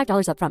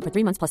 $45 up front for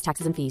 3 months plus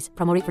taxes and fees.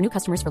 Promo rate for new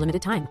customers for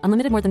limited time.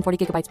 Unlimited more than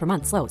 40 gigabytes per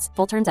month. Slows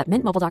full terms at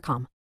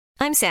mintmobile.com.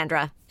 I'm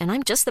Sandra, and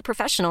I'm just the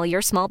professional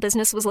your small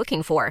business was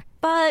looking for.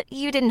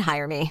 But you didn't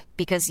hire me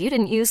because you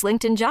didn't use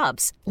LinkedIn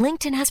Jobs.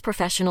 LinkedIn has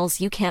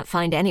professionals you can't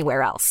find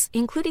anywhere else,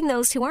 including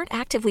those who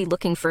aren't actively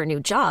looking for a new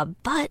job,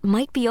 but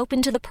might be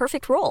open to the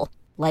perfect role,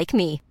 like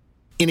me.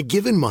 In a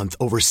given month,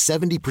 over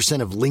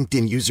 70% of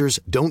LinkedIn users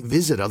don't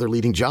visit other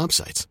leading job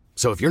sites.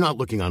 So if you're not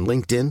looking on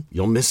LinkedIn,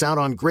 you'll miss out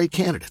on great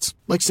candidates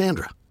like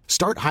Sandra.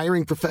 Start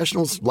hiring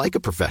professionals like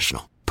a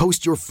professional.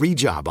 Post your free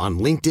job on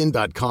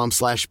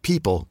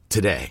linkedin.com/people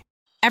today.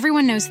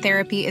 Everyone knows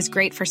therapy is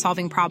great for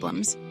solving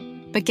problems,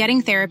 but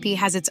getting therapy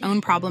has its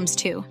own problems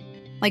too,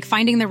 like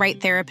finding the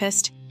right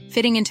therapist,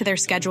 fitting into their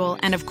schedule,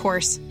 and of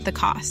course, the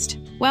cost.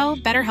 Well,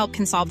 BetterHelp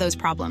can solve those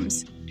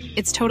problems.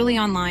 It's totally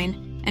online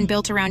and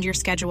built around your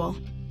schedule.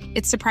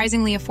 It's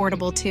surprisingly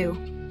affordable too.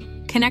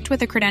 Connect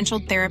with a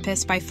credentialed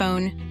therapist by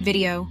phone,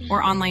 video,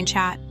 or online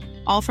chat,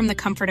 all from the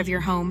comfort of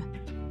your home.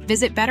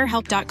 Visit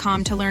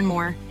BetterHelp.com to learn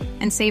more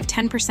and save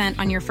 10%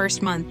 on your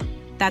first month.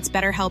 That's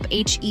BetterHelp,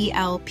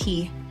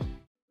 H-E-L-P.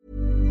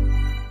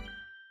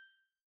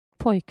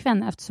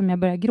 Pojkvän eftersom jag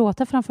började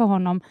gråta framför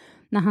honom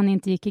när han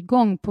inte gick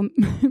igång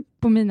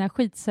på mina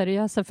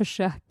skitseriösa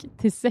försök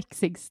till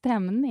sexig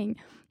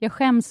stämning. Jag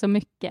skäms så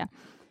mycket.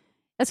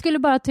 Jag skulle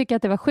bara tycka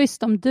att det var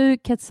schysst om du,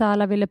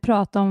 Quetzala, ville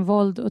prata om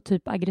våld och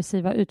typ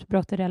aggressiva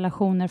utbrott i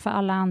relationer, för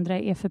alla andra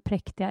är för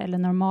präktiga eller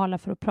normala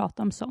för att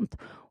prata om sånt.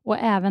 Och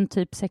även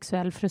typ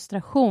sexuell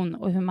frustration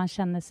och hur man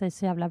känner sig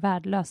så jävla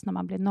värdelös när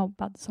man blir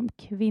nobbad som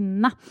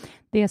kvinna.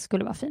 Det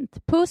skulle vara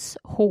fint. Puss,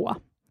 H.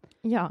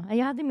 Ja,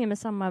 jag hade med mig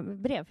samma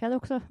brev. Jag hade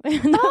också...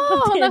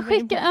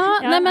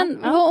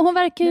 Hon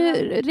verkar ju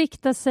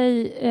rikta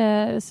sig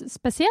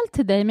speciellt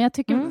till dig, men jag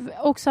tycker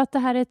också att det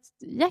här är ett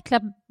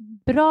jäkla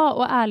bra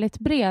och ärligt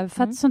brev,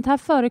 för att sånt här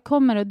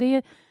förekommer och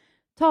det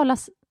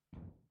talas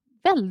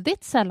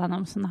väldigt sällan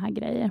om såna här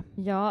grejer.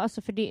 Ja,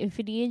 alltså för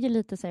det är ju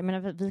lite så här,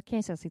 men vi kan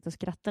ju så här sitta och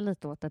skratta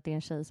lite åt att det är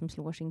en tjej som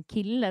slår sin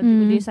kille. Och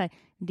det är så här,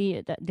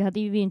 det hade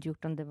ju vi inte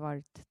gjort om det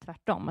varit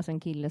tvärtom, alltså en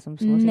kille som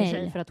slår sin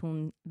tjej för att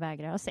hon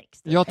vägrar ha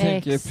sex. Jag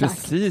tänker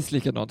precis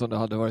likadant om det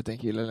hade varit en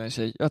kille eller en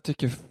tjej. Jag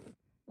tycker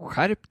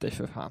skärp dig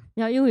för fan.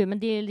 Ja, jo, men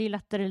det är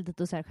lättare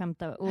lite att så här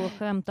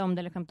skämta om det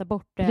eller skämta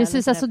bort det.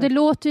 Precis, alltså det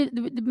låter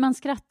ju, man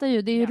skrattar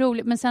ju, det är ju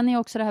roligt, men sen är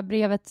också det här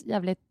brevet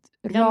jävligt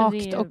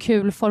rakt och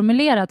kul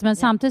formulerat, men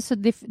samtidigt så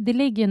det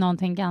ligger ju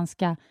någonting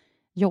ganska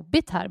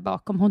jobbigt här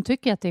bakom. Hon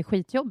tycker att det är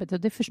skitjobbigt och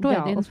det förstår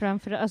jag. Och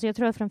alltså jag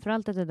tror att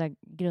framförallt att det där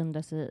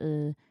grundar sig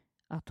i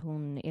att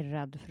hon är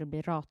rädd för att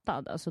bli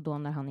ratad, alltså då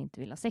när han inte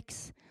vill ha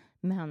sex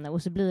med henne,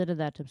 och så blir det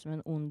där typ som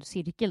en ond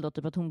cirkel då,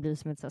 typ att hon blir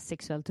som ett så här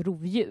sexuellt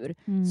rovdjur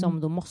som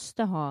då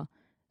måste ha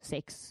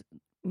sex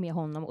med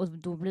honom, och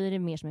då blir det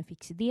mer som en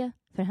fix idé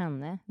för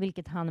henne,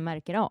 vilket han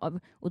märker av,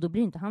 och då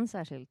blir inte han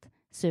särskilt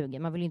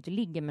sugen. Man vill ju inte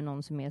ligga med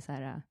någon som är så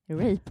här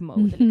rape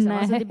mode liksom.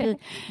 Alltså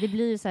det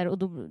blir så här, och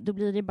då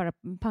blir det bara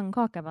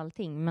pannkaka av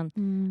allting,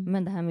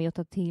 men det här med att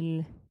ta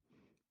till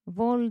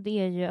våld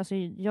är ju, alltså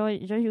jag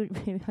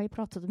har ju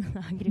pratat om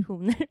mina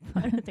aggressioner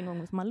förut en gång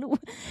hos Malou.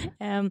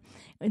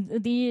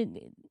 Det är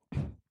ju,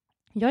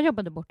 jag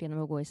jobbade bort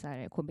genom att gå i så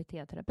här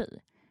KBT-terapi.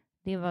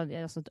 Det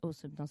var alltså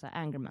någon så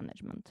här anger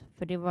management.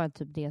 För det var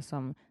typ det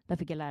som, där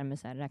fick jag lära mig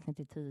så här, räkna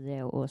till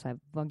 10 och så här,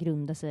 vad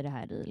grundar sig det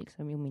här i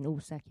liksom, min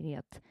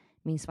osäkerhet,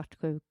 min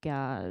svartsjuka,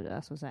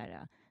 alltså så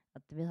här,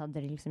 att vi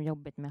hade det liksom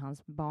jobbigt med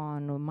hans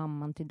barn och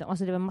mamman till dem.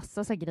 Alltså det var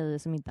massa så här grejer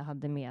som inte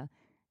hade med,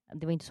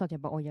 det var inte så att jag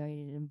bara, jag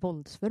är en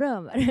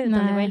våldsförövare.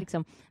 Utan det var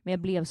liksom, men jag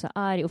blev så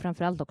arg, och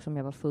framförallt också om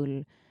jag var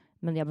full,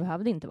 men jag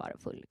behövde inte vara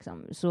full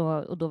liksom.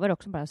 Så, och då var det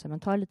också bara så här, men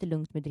ta det lite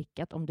lugnt med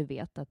drickat om du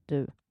vet att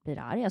du blir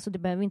arg. Alltså det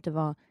behöver inte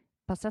vara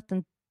passat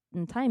en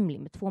time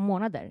limit, 2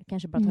 månader.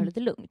 Kanske bara ta det lite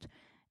lugnt.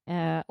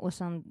 Och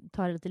sen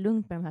ta det lite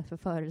lugnt med den här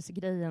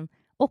förförelsegrejen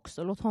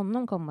också. Låt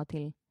honom komma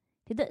till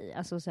dig.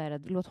 Alltså så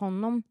här, låt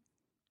honom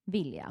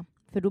vilja.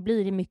 För då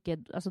blir det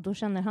mycket, alltså då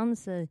känner han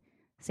sig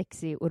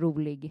sexig och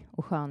rolig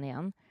och skön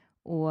igen.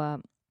 Och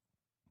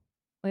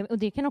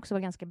det kan också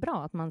vara ganska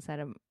bra att man så här,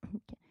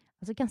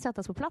 alltså kan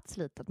sättas på plats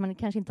lite. Att man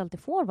kanske inte alltid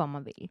får vad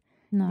man vill.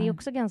 Nej. Det är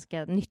också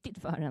ganska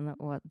nyttigt för henne,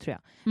 tror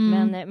jag.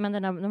 Men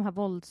de här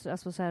vålds,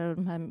 alltså så här,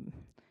 de här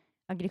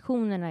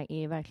aggressionerna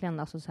är verkligen,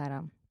 alltså så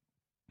här,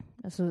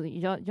 alltså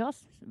jag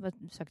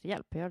sökte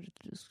hjälp.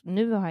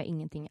 Nu har jag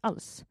ingenting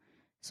alls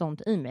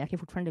sånt i mig. Jag kan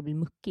fortfarande bli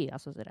muckig,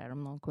 alltså så där,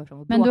 om någon kommer fram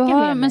och bråkar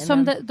med mig. Men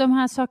som de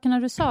här sakerna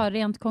du sa,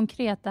 rent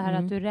konkret, det här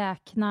att du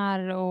räknar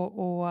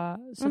och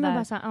sådär. Men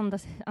bara så här,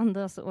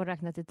 andas och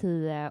räkna till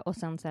 10, och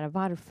sen så här,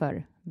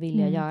 varför vill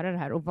jag göra det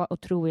här?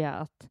 Och tror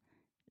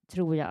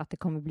jag att det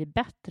kommer bli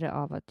bättre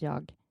av att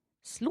jag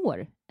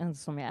slår en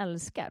som jag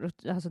älskar?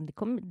 Alltså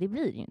det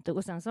blir ju inte.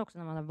 Och sen så också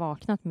när man har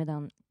vaknat med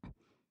den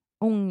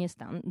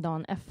ångesten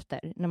dagen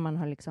efter, när man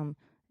har liksom,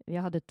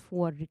 jag hade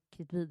 2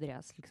 riktigt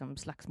vidriga liksom,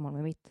 slagsmål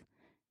med mitt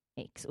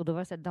ex, och då var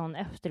det så här, dagen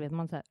efter, vet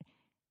man så här,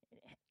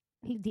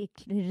 det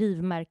är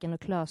rivmärken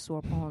och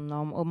klösår på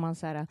honom, och man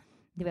så här,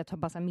 du vet, har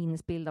bara så här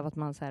minnesbild av att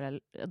man så här,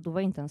 då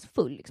var inte ens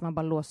full liksom, man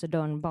bara låser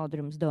dörren,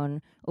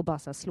 badrumsdörren, och bara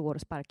så här, slår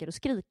och sparkar och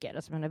skriker.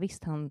 Alltså men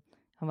visst, han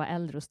var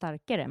äldre och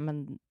starkare,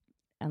 men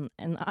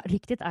en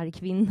riktigt arg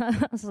kvinna,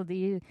 alltså det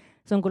är ju,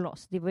 som går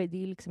loss. Det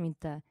är liksom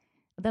inte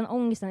den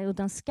ångesten och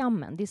den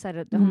skammen. Det är så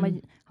här,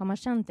 har man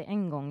känt det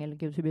en gång, eller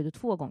gud förbjudet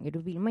 2 gånger, då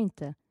vill man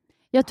inte.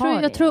 Jag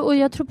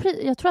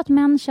tror att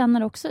män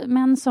känner också,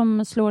 män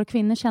som slår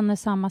kvinnor känner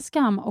samma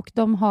skam, och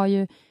de har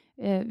ju,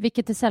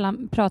 vilket det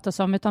sällan pratas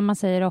om, utan man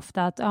säger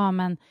ofta att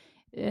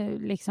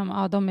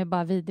de är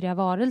bara vidriga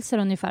varelser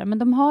ungefär, men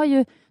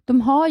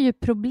de har ju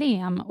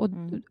problem, och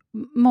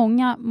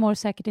många mår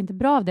säkert inte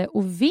bra av det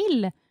och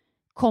vill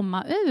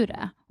komma ur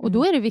det, och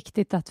då är det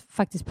viktigt att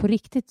faktiskt på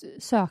riktigt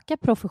söka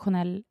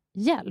professionell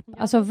hjälp,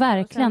 alltså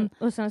verkligen.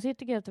 Och sen så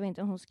tycker jag att det var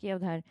inte, hon skrev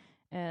det här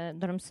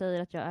där de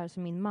säger att jag är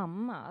som min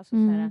mamma, alltså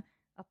så här,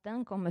 att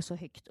den kommer så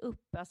högt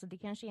upp, alltså det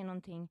kanske är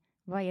någonting,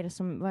 vad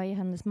är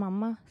hennes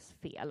mammas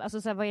fel,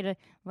 alltså så här,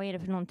 vad är det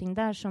för någonting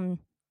där som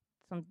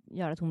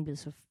gör att hon blir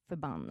så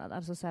förbannad,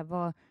 alltså så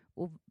här,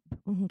 och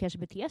hon kanske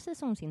beter sig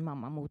som sin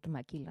mamma mot de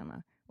här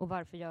killarna, och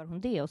varför gör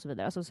hon det, och så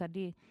vidare, alltså så här,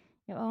 det,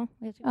 jag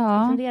tycker man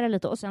ska fundera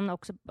lite, och sen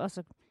också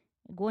alltså,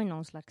 gå i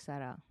någon slags så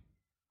här,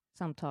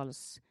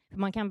 samtals, för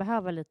man kan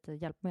behöva lite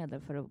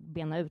hjälpmedel för att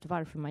bena ut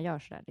varför man gör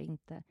så där. Det är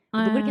inte, och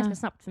då går det ganska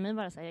snabbt. För mig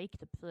var det så här, jag gick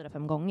typ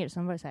 4-5 gånger,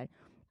 sen var det så här,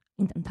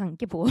 inte en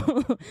tanke på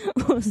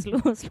att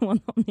slå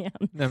någon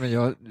igen. Nej, men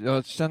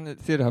jag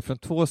ser det här från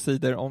 2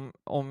 sidor.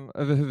 Om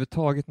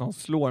överhuvudtaget någon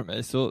slår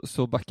mig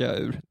så backar jag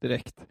ur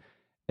direkt.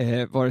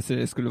 Vare sig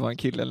det skulle vara en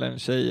kille eller en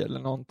tjej eller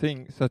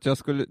någonting. Så att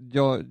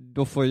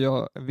då får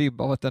jag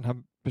vibb av att den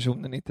här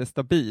personen inte är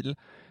stabil.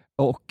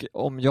 Och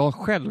om jag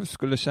själv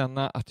skulle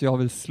känna att jag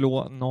vill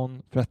slå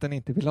någon för att den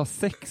inte vill ha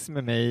sex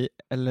med mig,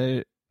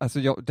 eller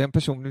alltså den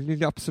personen vill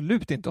ju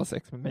absolut inte ha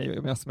sex med mig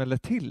om jag smäller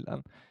till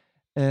den.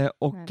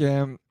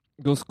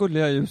 Då skulle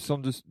jag ju,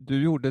 som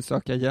du gjorde,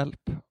 söka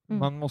hjälp.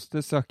 Man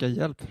måste söka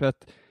hjälp för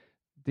att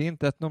det är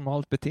inte ett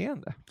normalt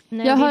beteende.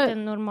 Nej, det är inte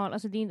normalt.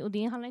 Alltså och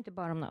det handlar inte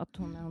bara om att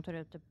hon tar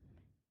ut det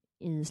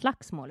i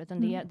slagsmål,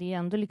 utan det är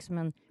ändå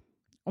liksom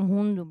om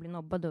hon då blir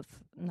nobbad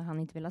när han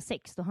inte vill ha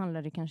sex, då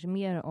handlar det kanske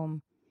mer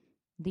om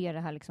det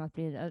här liksom att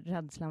bli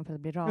rädslan för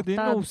att bli ratad. Det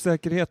är en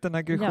osäkerhet, en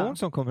aggression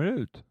som kommer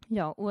ut.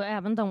 Ja, och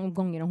även de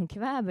gånger hon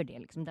kväver det.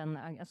 Liksom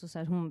alltså så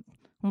här, hon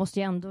måste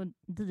ju ändå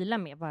deala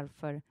med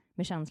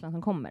känslan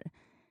som kommer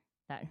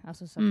där.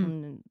 Alltså så att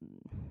hon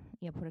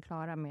är på det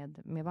klara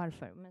med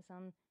varför. Men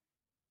sen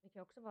det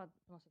kan också vara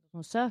på något sätt att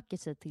hon söker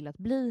sig till att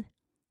bli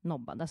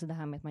nobbad. Alltså det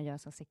här med att man gör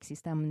så sexig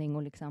stämning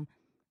och liksom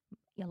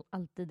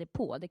alltid är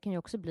på. Det kan ju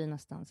också bli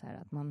nästan så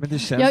här att man... Men det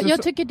känns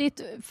jag tycker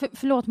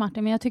förlåt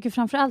Martin, men jag tycker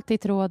framförallt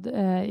ditt råd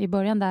i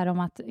början där om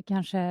att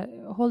kanske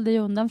håll dig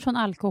undan från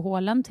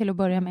alkoholen till att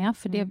börja med,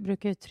 för det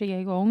brukar ju trigga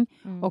igång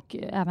och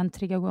även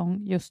trigga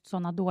igång just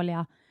sådana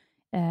dåliga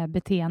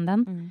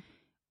beteenden.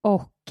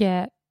 Och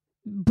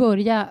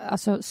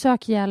alltså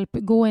sök hjälp,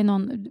 gå i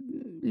någon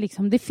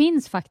liksom, det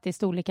finns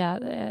faktiskt olika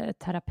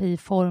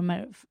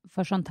terapiformer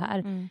för sånt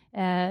här.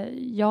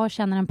 Jag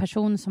känner en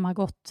person som har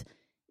gått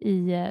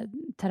i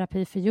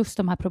terapi för just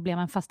de här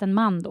problemen, fast en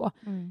man då.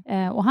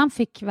 Och han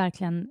fick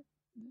verkligen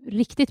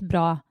riktigt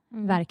bra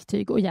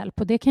verktyg och hjälp.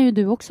 Och det kan ju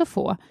du också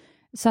få.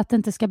 Så att det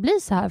inte ska bli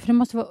så här. För det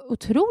måste vara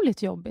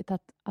otroligt jobbigt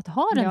att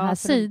ha den här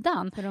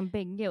sidan. För de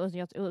bägge.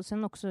 Och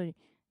sen också,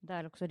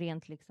 där också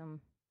rent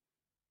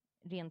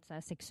så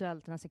här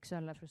sexuellt, den här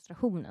sexuella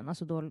frustrationen.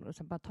 Alltså då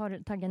så bara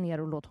tagga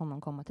ner och låt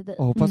honom komma till dig.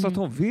 Och hoppas att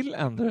hon vill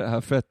ändra det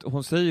här, för att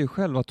hon säger ju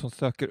själv att hon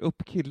söker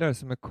upp killar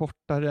som är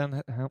kortare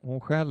än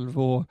hon själv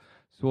och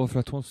så, för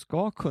att hon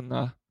ska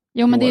kunna...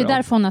 Jo, men det är ju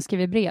därför hon har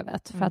skrivit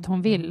brevet, för att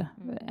hon vill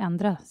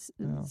ändra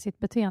sitt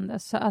beteende.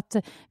 Så att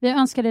vi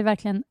önskar dig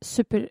verkligen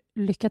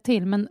superlycka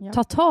till, men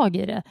ta tag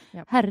i det.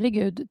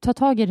 Herregud, ta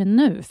tag i det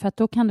nu, för att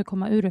då kan du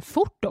komma ur det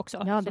fort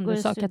också. Ja, det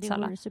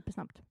går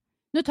supersnabbt.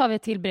 Nu tar vi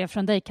ett till brev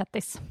från dig,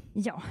 Kattis.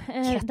 Ja,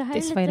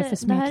 Kattis, vad är det för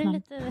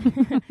smeknamn?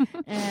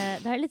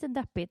 Det här är lite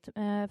deppigt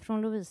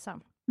från Lovisa.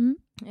 Hon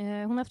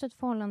har haft ett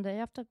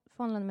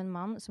förhållande med en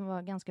man som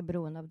var ganska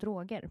beroende av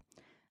droger.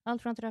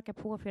 Allt från att röka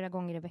på flera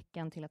gånger i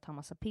veckan till att ta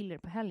massa piller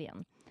på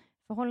helgen.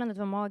 Förhållandet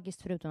var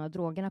magiskt förutom att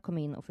drogerna kom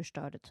in och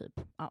förstörde typ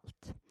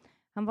allt.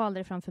 Han valde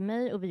det framför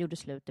mig och vi gjorde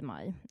slut i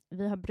maj.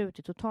 Vi har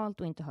brutit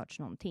totalt och inte hörts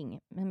någonting.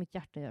 Men mitt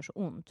hjärta gör så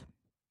ont.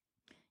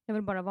 Jag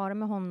vill bara vara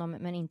med honom,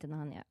 men inte när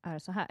han är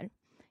så här.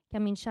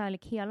 Kan min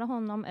kärlek hela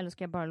honom eller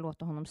ska jag bara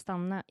låta honom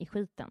stanna i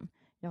skiten?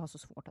 Jag har så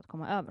svårt att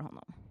komma över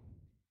honom.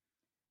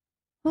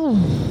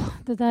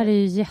 Det där är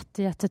ju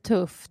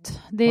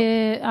jättetufft.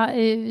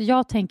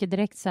 Jag tänker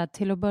direkt så här,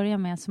 till att börja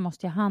med så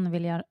måste han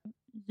vilja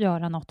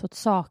göra något åt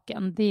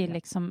saken. Det är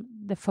liksom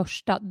det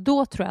första.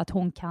 Då tror jag att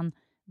hon kan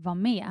vara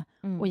med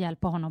och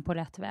hjälpa honom på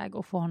rätt väg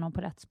och få honom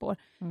på rätt spår.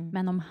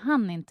 Men om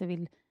han inte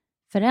vill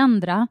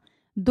förändra,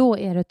 då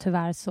är det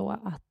tyvärr så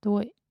att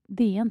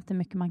det är inte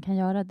mycket man kan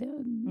göra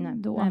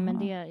då. Nej,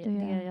 men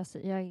jag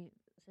säger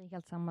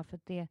helt samma, för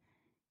att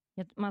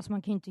alltså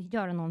man kan ju inte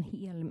göra någon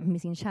hel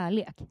med sin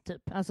kärlek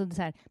typ. Alltså det är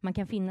så här, man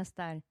kan finnas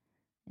där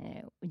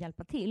och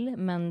hjälpa till,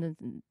 men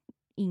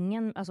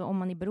alltså om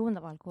man är beroende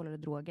av alkohol eller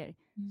droger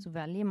så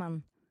väljer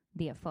man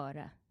det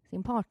före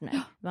sin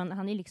partner.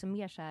 Han är liksom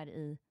mer kär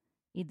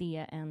i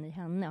det än i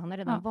henne. Han har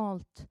redan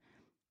valt.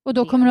 Och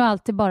då kommer du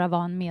alltid bara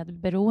vara en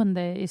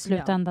medberoende i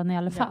slutändan i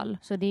alla fall.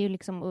 Så det är ju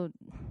liksom,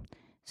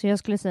 så jag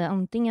skulle säga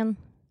antingen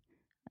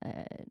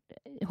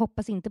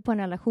hoppas inte på en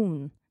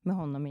relation med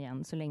honom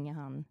igen så länge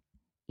han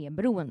är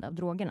beroende av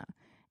drogerna.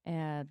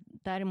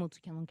 Däremot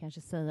så kan hon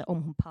kanske säga,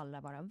 om hon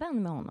pallar vara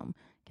vän med honom,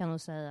 kan hon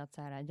säga att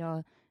så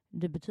här,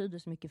 du betyder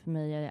så mycket för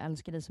mig, jag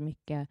älskar dig så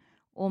mycket.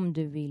 Om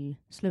du vill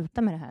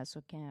sluta med det här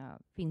så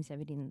finns jag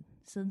vid din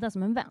sida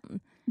som en vän.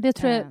 Det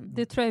tror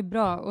jag är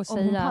bra att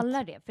säga. Om hon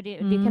pallar det. För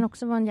det kan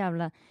också vara en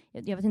jävla...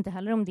 Jag vet inte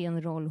heller om det är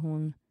en roll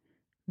hon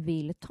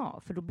vill ta.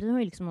 För då blir hon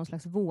ju liksom någon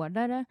slags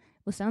vårdare.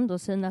 Och sen då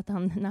säger att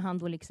när han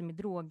då liksom är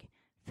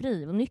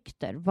drogfri och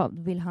nykter,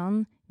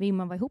 vill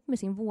man vara ihop med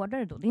sin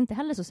vårdare då? Det är inte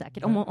heller så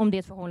säkert. Om det är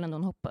ett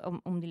förhållande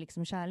om det är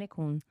liksom kärlek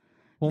hon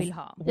vill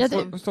ha.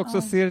 Hon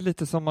också ser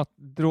lite som att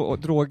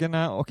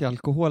drogerna och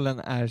alkoholen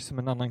är som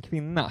en annan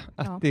kvinna.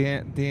 Att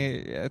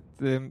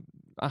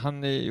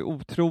han är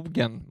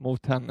otrogen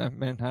mot henne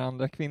med den här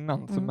andra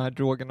kvinnan som är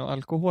drogen och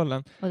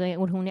alkoholen.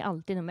 Och hon är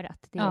alltid nummer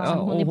 1.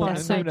 Hon är bara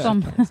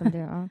dessutom.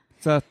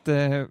 Så att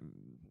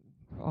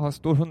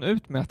står hon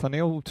ut med att han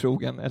är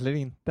otrogen eller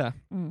inte?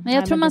 Men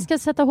jag tror man ska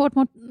sätta hårt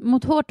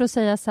mot hårt och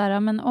säga så här,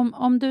 men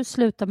om du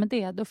slutar med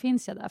det, då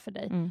finns jag där för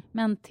dig.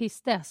 Men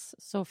tills dess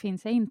så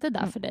finns jag inte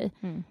där för dig.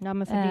 Ja,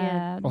 men för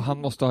det... Och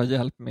han måste ha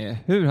hjälp med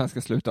hur han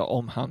ska sluta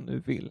om han nu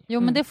vill.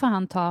 Jo, men det får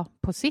han ta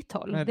på sitt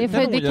håll. Nej, det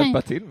kan hon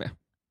hjälpa till med.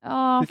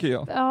 Ja, tycker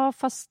jag. Ja,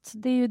 fast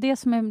det är ju det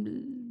som är...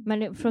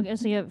 Men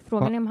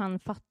frågan är om han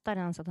fattar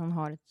ens att han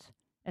har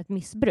ett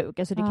missbruk.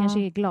 Alltså det kanske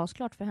är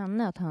glasklart för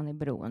henne att han är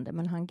beroende,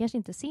 men han kanske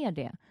inte ser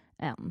det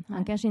än.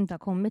 Han kanske inte har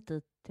kommit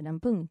dit till den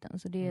punkten.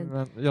 Så det...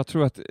 Men jag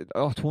tror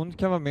att hon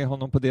kan vara med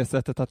honom på det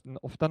sättet att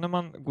ofta när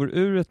man går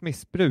ur ett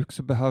missbruk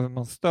så behöver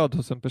man stöd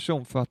hos en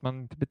person för att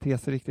man inte beter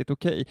sig riktigt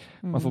okej.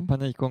 Man får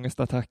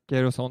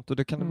panikångestattacker och sånt, och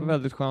det kan vara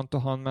väldigt skönt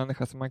att ha en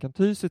människa som man kan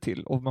ty sig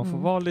till, och man får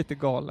vara lite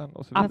galen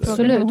och så vidare.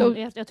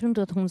 Absolut. Jag tror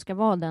inte att hon ska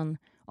vara den,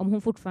 om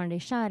hon fortfarande är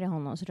kär i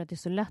honom, så tror jag att det är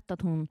så lätt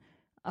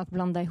att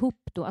blanda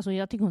ihop då. Alltså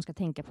jag tycker hon ska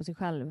tänka på sig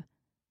själv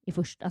i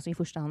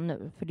första hand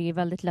nu. För det är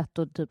väldigt lätt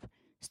att typ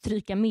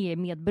stryka med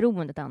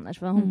medberoendet annars.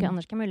 För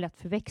annars kan man ju lätt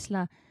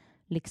förväxla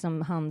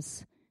liksom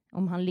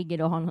om han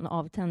ligger och har någon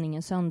avtändning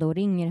en söndag och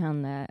ringer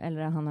henne,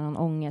 eller han har någon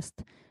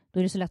ångest. Då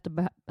är det så lätt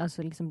att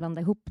liksom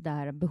blanda ihop det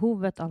här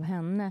behovet av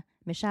henne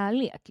med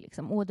kärlek.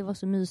 Liksom. Det var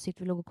så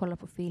mysigt, vi låg och kollade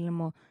på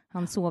film och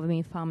han sov i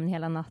min famn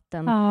hela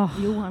natten.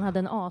 Jo, han hade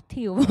en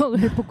AT och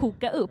var på att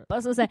koka upp.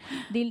 Alltså, så här,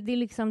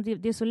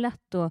 det är så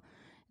lätt att...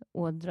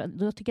 Och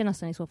då tycker jag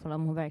nästan i så fall,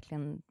 om hon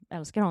verkligen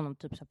älskar honom,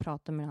 typ så här,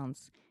 prata med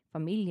hans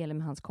familj eller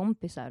med hans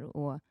kompisar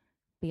och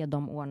be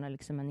dem ordna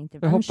liksom en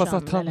intervention. Jag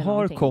hoppas att han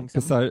har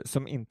kompisar liksom,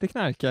 som inte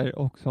knarkar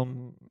och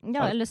som...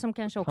 Ja, eller som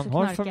kanske också han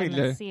har knarkar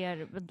familjer. men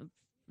ser...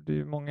 Det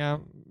är många...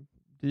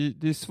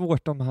 Det är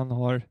svårt om han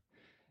har...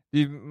 Det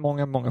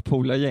är många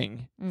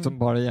polargäng som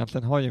bara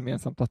egentligen har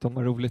gemensamt att de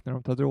har roligt när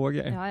de tar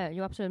droger.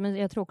 Ja, absolut. Men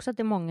jag tror också att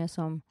det är många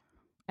som,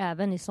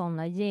 även i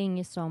sådana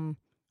gäng som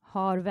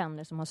har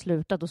vänner som har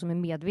slutat och som är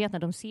medvetna,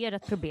 de ser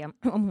ett problem.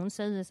 Om hon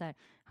säger så här,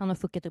 han har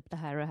fuckat upp det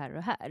här och det här och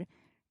det här.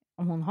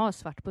 Om hon har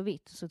svart på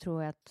vitt så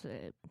tror jag att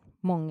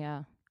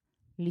många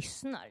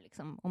lyssnar.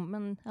 Liksom.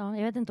 Men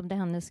jag vet inte om det är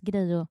hennes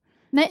grej.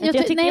 Jag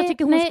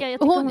tycker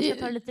hon ska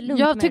ta det lite lugnt.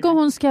 Jag tycker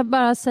hon ska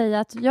bara säga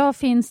att jag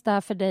finns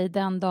där för dig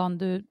den dagen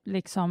du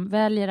liksom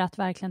väljer att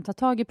verkligen ta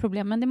tag i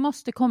problem. Men det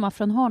måste komma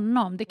från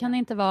honom. Det kan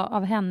inte vara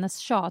av hennes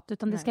tjat,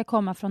 utan det ska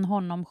komma från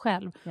honom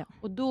själv. Ja.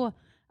 Och då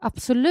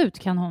absolut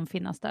kan hon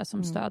finnas där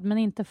som stöd, men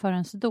inte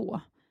förrän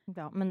då.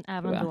 Ja, men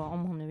även då,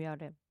 om hon nu gör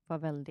det, var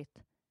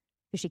väldigt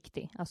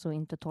försiktig. Alltså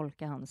inte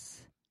tolka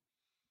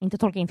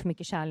in för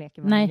mycket kärlek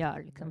i vad han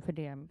gör. Liksom, för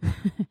det...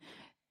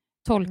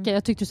 Tolka,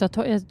 jag tyckte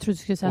du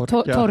skulle säga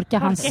torka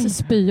hans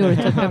spyor.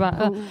 Typ.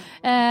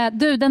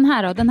 Du, den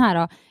här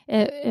då.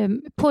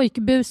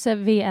 Pojkbuse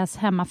vs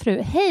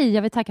hemmafru. Hej,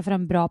 jag vill tacka för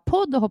en bra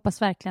podd och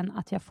hoppas verkligen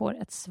att jag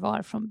får ett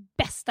svar från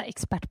bästa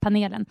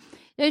expertpanelen.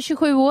 Jag är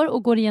 27 år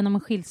och går igenom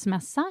en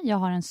skilsmässa. Jag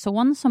har en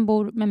son som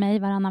bor med mig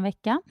varannan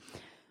vecka.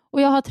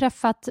 Och jag har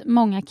träffat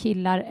många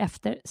killar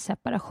efter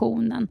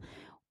separationen.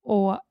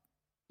 Och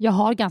jag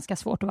har ganska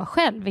svårt att vara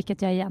själv,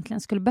 vilket jag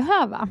egentligen skulle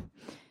behöva.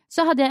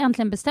 Så hade jag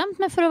äntligen bestämt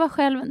mig för att vara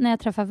själv när jag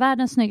träffade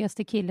världens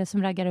snyggaste kille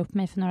som raggar upp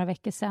mig för några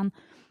veckor sedan.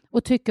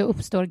 Och tycke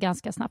uppstår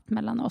ganska snabbt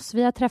mellan oss.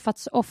 Vi har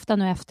träffats ofta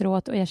nu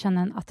efteråt och jag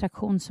känner en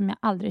attraktion som jag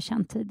aldrig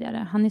känt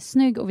tidigare. Han är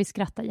snygg och vi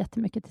skrattar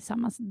jättemycket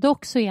tillsammans.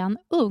 Dock så är han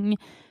ung,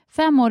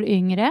 5 år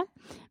yngre.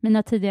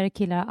 Mina tidigare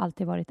killar har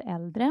alltid varit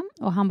äldre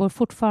och han bor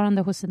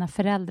fortfarande hos sina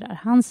föräldrar.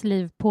 Hans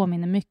liv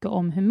påminner mycket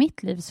om hur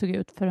mitt liv såg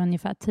ut för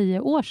ungefär 10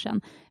 år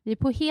sedan. Vi är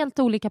på helt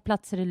olika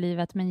platser i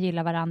livet men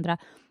gillar varandra.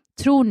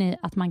 Tror ni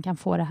att man kan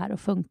få det här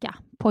att funka?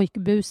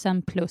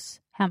 Pojkbusen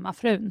plus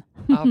hemmafrun.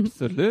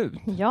 Absolut.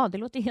 Ja, det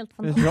låter helt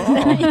fantastiskt.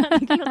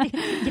 Ja.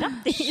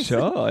 Grattis.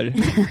 Kör.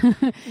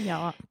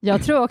 Ja.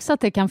 Jag tror också att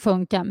det kan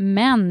funka,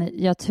 men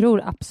jag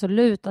tror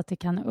absolut att det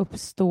kan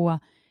uppstå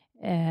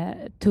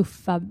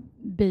tuffa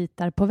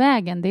bitar på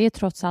vägen. Det är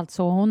trots allt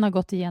så. Hon har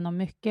gått igenom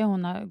mycket.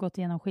 Hon har gått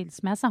igenom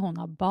skilsmässa. Hon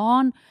har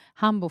barn.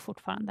 Han bor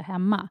fortfarande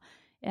hemma.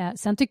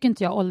 Sen tycker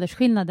inte jag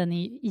åldersskillnaden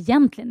är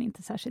egentligen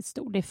inte särskilt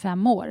stor. Det är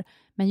 5 år.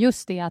 Men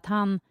just det att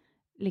han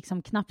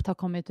liksom knappt har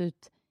kommit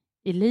ut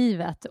i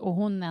livet och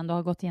hon ändå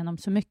har gått igenom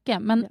så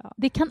mycket. Men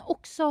det kan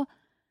också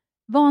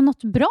vara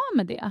något bra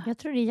med det. Jag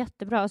tror det är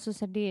jättebra. Alltså,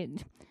 så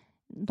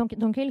de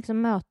kan ju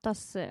liksom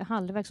mötas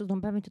halvvägs och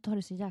de behöver inte ta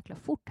det så jäkla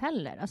fort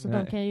heller.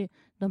 Alltså,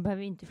 de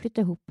behöver inte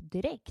flytta ihop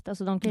direkt.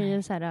 Alltså, de kan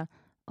ju så här,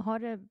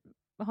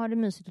 ha det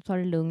mysigt och ta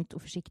det lugnt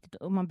och försiktigt.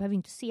 Och man behöver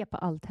inte se på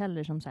allt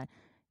heller som så här,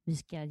 vi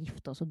ska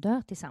gifta oss och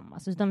dö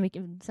tillsammans. Utan vi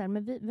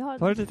har...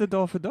 Ta det lite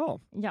dag för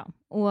dag. Ja,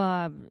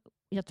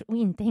 och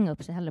inte hänga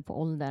upp sig heller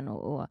på åldern.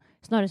 Och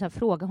snarare så här,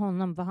 fråga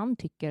honom vad han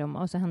tycker om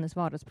alltså hennes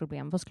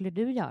vardagsproblem. Vad skulle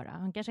du göra?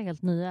 Han kanske har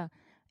helt nya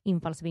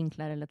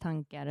infallsvinklar eller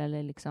tankar.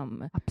 Eller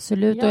liksom...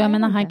 Absolut, och jag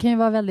menar han kan ju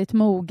vara väldigt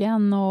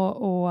mogen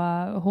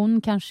och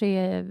hon kanske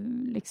är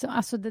liksom,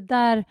 alltså det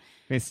där... Det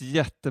finns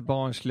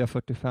jättebarnsliga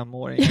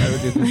 45-åringar och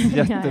det finns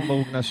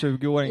jättemogna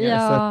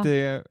 20-åringar. Så att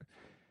det...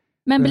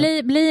 Men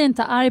bli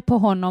inte arg på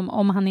honom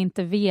om han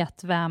inte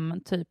vet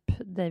vem typ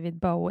David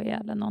Bowie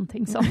eller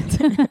någonting sånt.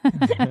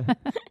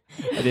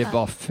 Det är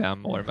bara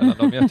 5 år mellan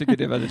dem. Jag tycker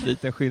det är väldigt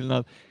liten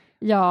skillnad.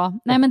 Ja,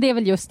 nej men det är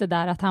väl just det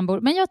där att han bor.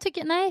 Men jag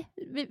tycker, nej,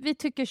 vi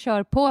tycker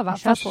kör på va?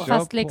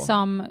 Fast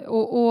liksom...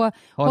 Och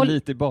ha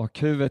lite i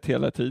bakhuvudet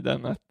hela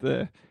tiden att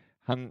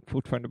han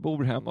fortfarande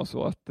bor hemma och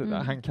så. Att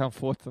han kan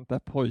få ett sånt där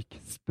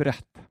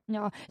pojksprätt.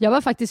 Ja, jag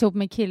var faktiskt ihop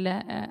med en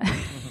kille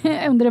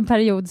under en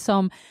period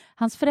som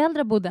hans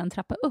föräldrar bodde en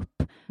trappa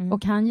upp.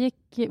 Och han gick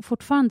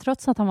fortfarande,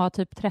 trots att han var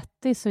typ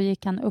 30, så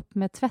gick han upp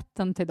med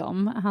tvätten till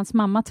dem. Hans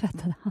mamma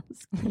tvättade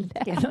hans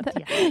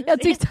kläder. Jag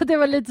tyckte att det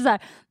var lite så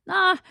här,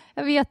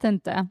 jag vet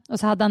inte. Och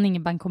så hade han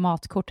ingen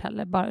bankomatkort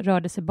heller,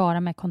 rörde sig bara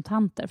med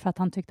kontanter för att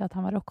han tyckte att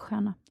han var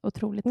rockstjärna.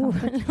 Otroligt. Det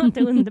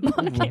var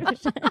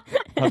underbart.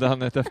 Hade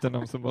han ett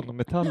efternamn som var något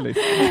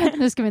metalliskt?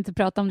 Nu ska vi inte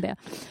prata om det.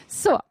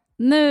 Så.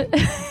 Nu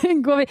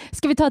går vi.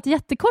 Ska vi ta ett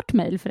jättekort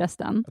mejl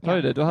förresten? Tar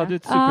du det? Du hade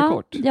ett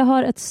superkort. Ja, jag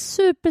har ett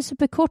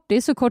superkort. Det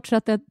är så kort så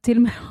att det till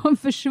och med har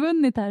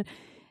försvunnit här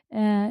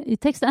i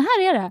texten.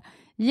 Här är det.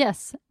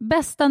 Yes.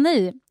 Bästa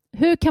ni.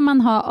 Hur kan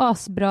man ha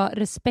asbra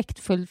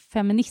respektfull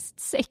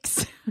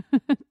feministsex?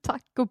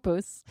 Tack och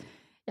puss.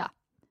 Ja.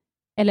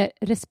 Eller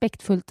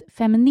respektfullt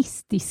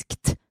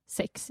feministiskt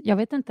sex. Jag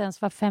vet inte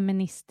ens vad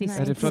feministiskt sex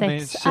är. Är det från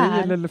en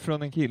tjej eller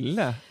från en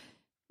kille?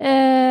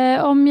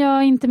 Om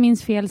jag inte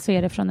minns fel så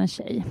är det från en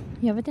tjej.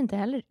 Jag vet inte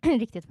heller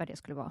riktigt vad det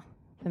skulle vara.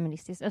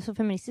 Feministiskt. Alltså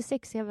feministiskt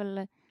sex är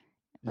väl...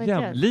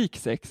 Jämlik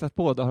sex, att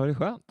båda har det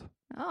skönt.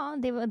 Ja,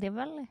 det är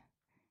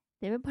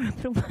väl bara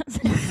att prova.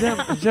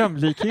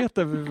 Jämlikhet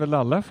är vi väl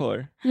alla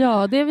för?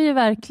 Ja, det är vi ju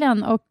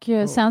verkligen. Och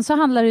sen så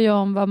handlar det ju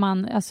om vad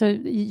man... Alltså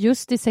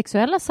just i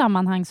sexuella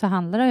sammanhang så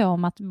handlar det ju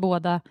om att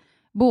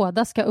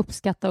båda ska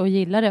uppskatta och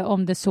gilla det,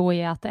 om det så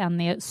är att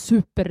en är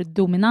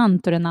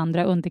superdominant och den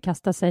andra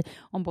underkastar sig.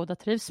 Om båda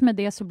trivs med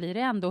det så blir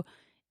det ändå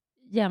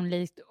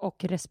jämlikt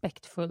och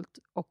respektfullt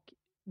och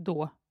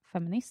då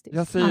feministiskt.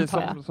 Jag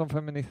säger som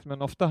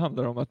feminismen ofta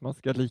handlar om att man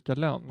ska ha lika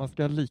lön. Man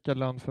ska ha lika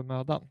lön för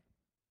mödan.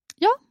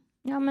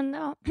 Ja, men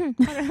ja.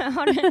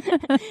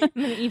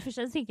 Men i och för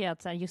sig tycker jag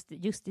att så här,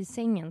 just i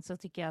sängen så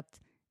tycker jag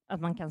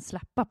att man kan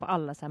släppa på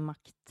alla så här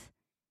makt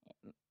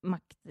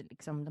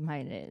liksom de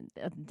här,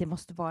 det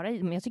måste vara,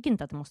 men jag tycker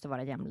inte att det måste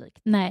vara jämlikt.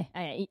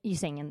 Nej. I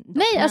sängen.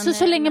 Nej, men, alltså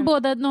så länge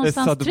båda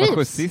någonstans trivs. Ett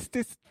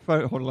sadomasochistiskt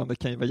förhållande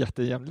kan ju vara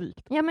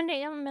jättejämlikt. Ja, men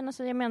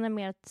jag menar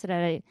mer att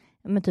sådär,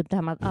 men typ det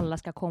här med att alla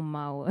ska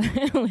komma och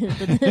hit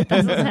och dit.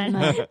 Alltså,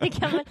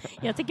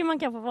 jag tycker man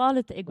kan få vara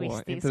lite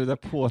egoistisk. Inte det där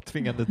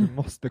påtvingandet, du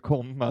måste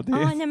komma. Det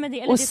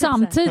är... och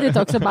samtidigt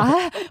också bara,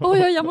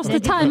 jag måste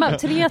tajma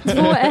 3, 2,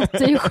 1,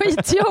 det är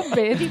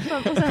skitjobbigt.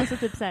 Och sen så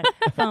typ såhär,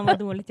 fan vad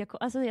dåligt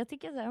jag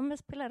tycker såhär, men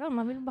spelar roll,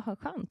 man vill bara ha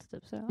skönt.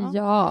 Typ, så,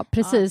 ja,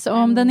 precis. Och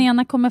om den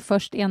ena kommer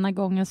först ena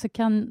gången så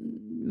kan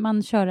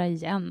man köra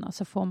igen och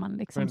så får man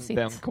liksom sitt.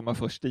 Men den kommer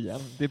först igen.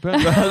 Det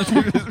behöver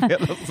alltid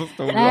spela så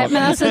stor roll. Nej,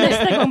 men alltså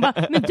nästa gång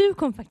bara, men du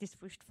kom faktiskt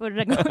först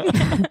förra gången.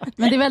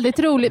 Men det är väldigt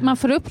roligt. Man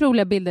får upp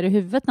roliga bilder i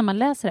huvudet när man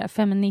läser det här.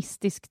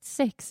 Feministiskt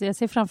sex. Jag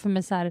ser framför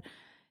mig så här,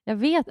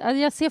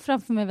 jag ser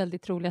framför mig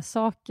väldigt roliga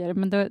saker,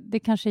 men det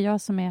kanske är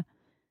jag som är...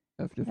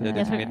 Jag ska säga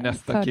det till min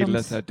nästa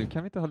kille, så här, du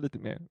kan vi inte ha lite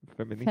mer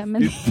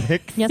feministiskt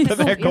sex den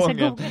här gången?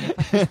 Jag ska googla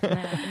det faktiskt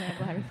när jag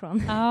går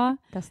härifrån. Ja.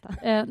 Testa.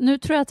 Nu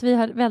tror jag att vi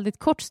har väldigt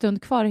kort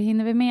stund kvar.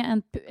 Hinner vi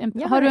med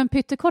har du en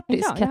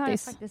pyttekortis, Kattis? Ja, jag har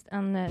faktiskt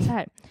en så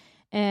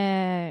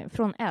här.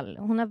 Från L.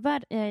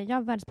 Jag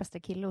har världens bästa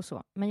kille och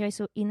så, men jag är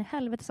så in i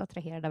helvete så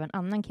attraherad av en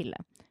annan kille.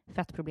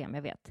 Fett problem,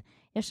 jag vet.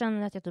 Jag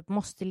känner att jag typ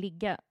måste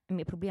ligga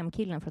med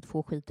problemkillen för att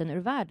få skiten ur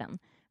världen.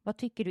 Vad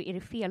tycker du? Är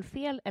det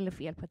fel eller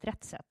fel på ett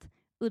rätt sätt?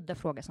 Udda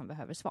fråga som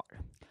behöver svar.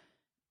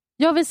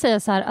 Jag vill säga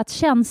så här att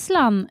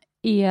känslan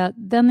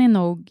den är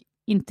nog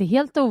inte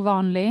helt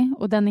ovanlig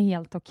och den är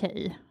helt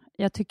okej.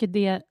 Jag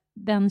tycker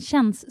den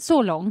känns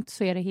så långt,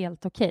 så är det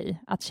helt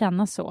okej att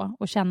känna så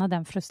och känna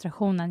den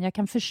frustrationen. Jag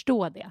kan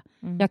förstå det.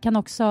 Jag kan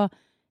också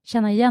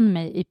känna igen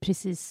mig i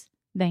precis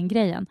den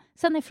grejen.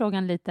 Sen är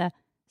frågan lite,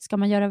 ska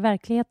man göra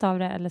verklighet av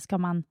det eller ska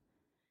man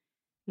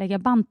lägga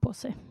band på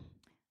sig?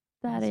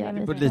 Där är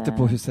det beror lite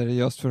på hur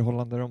seriöst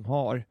förhållande de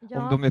har.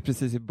 Ja. Om de är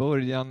precis i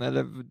början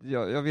eller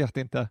jag vet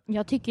inte.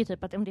 Jag tycker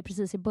typ att om det är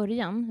precis i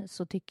början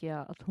så tycker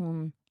jag att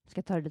hon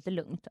ska ta det lite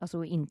lugnt.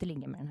 Alltså inte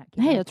ligga med den här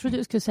killen. Nej, jag trodde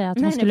du skulle säga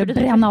att hon skulle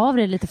bränna av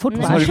det lite fort.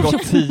 Har det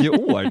gått 10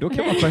 år? Då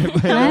kan man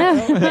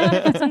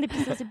börja. Alltså, om det är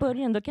precis i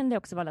början, då kan det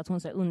också vara att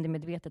hon så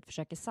undermedvetet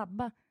försöker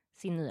sabba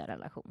sin nya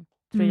relation.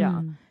 Tror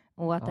jag.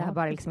 Och att det här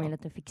bara liksom är en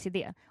liten fix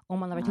idé. Om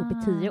man har varit ihop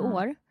i 10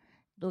 år,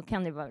 då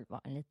kan det vara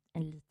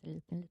en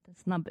liten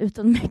snabb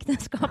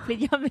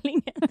utomäktenskaplig. Jag vill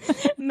ingen.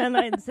 Men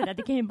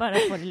det kan ju bara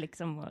få det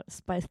liksom att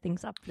spice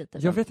things up lite.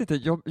 Jag vet inte,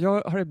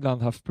 jag har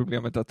ibland haft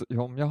problemet att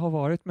om jag har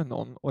varit med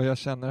någon och jag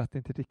känner att det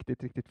inte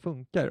riktigt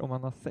funkar om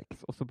man har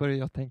sex och så börjar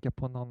jag tänka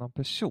på en annan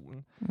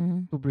person.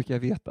 Då brukar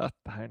jag veta att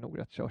det här är nog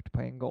rätt kört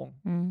på en gång.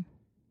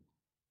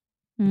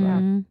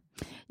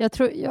 Jag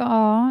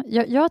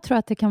tror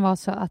att det kan vara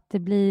så att det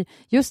blir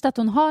just att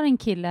hon har en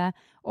kille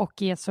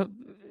och är så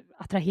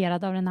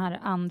attraherad av den här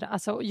andra.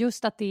 Alltså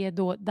just att det är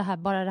då det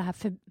här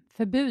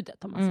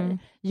förbudet, om man säger,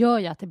 gör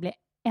ju att det blir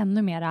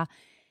ännu mera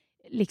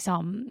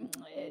liksom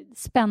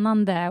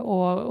spännande,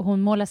 och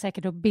hon målar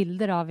säkert upp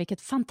bilder av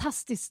vilket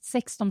fantastiskt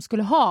sex de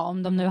skulle ha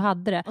om de nu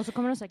hade det. Och så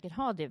kommer de säkert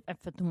ha det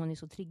för att hon är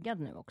så triggad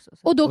nu också.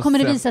 Så. Och då kommer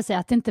det visa sig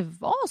att det inte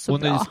var så bra.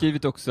 Hon har ju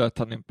skrivit också att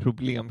han är en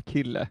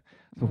problemkille.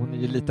 Så hon är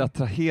ju lite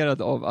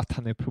attraherad av att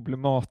han är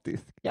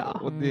problematisk. Ja.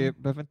 Och det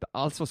behöver inte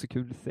alls vara så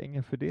kul i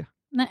sängen för det.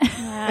 Nej.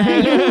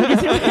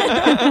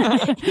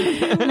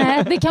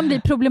 Nej, det kan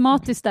bli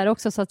problematiskt där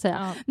också, så att säga.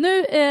 Ja.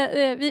 Nu,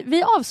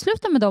 vi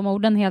avslutar med de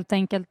orden helt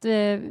enkelt.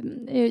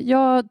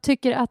 Jag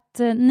tycker att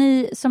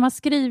ni som har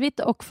skrivit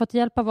och fått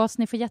hjälp av oss,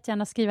 ni får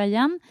jättegärna skriva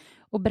igen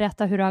och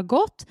berätta hur det har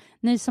gått.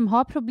 Ni som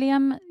har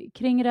problem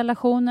kring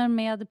relationer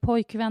med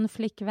pojkvän,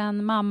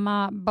 flickvän,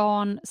 mamma,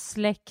 barn,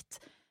 släkt,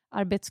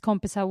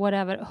 arbetskompisar,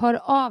 whatever. Hör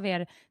av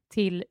er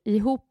till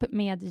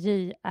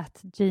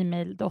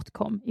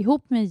ihopmedj@gmail.com.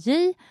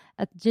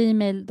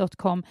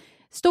 ihopmedj@gmail.com.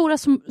 Stora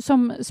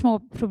som små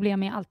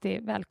problem är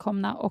alltid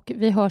välkomna, och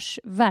vi hörs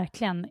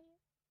verkligen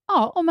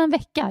om en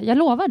vecka. Jag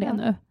lovar det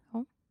nu.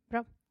 Ja,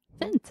 bra.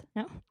 Fint.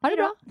 Ja. Ha det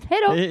bra. Hej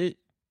då. Hej.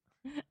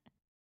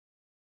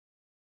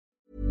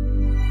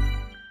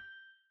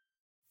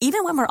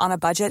 Even when we're on a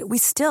budget, we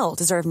still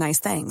deserve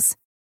nice things.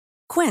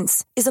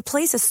 Quince is a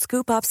place to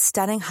scoop up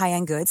stunning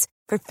high-end goods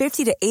for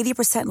 50 to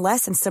 80%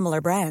 less than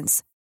similar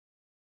brands.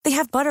 They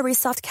have buttery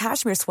soft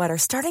cashmere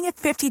sweaters starting at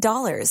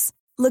 $50,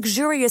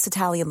 luxurious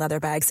Italian leather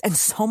bags, and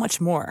so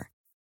much more.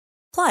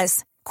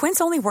 Plus,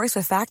 Quince only works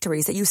with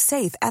factories that use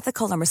safe,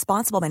 ethical, and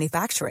responsible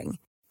manufacturing.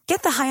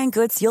 Get the high-end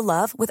goods you'll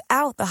love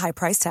without the high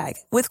price tag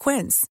with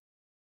Quince.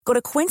 Go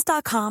to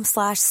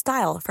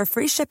quince.com/style for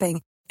free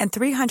shipping and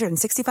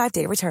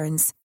 365-day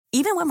returns.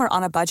 Even when we're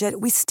on a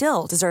budget, we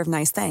still deserve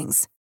nice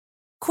things.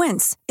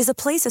 Quince is a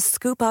place to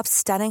scoop up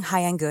stunning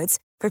high-end goods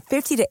for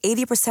 50 to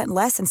 80%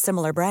 less than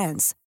similar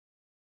brands.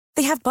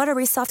 They have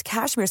buttery soft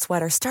cashmere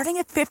sweaters starting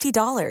at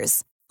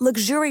 $50,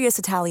 luxurious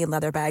Italian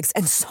leather bags,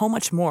 and so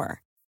much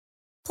more.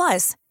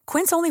 Plus,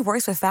 Quince only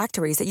works with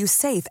factories that use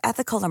safe,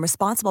 ethical, and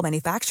responsible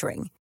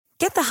manufacturing.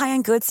 Get the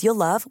high-end goods you'll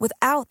love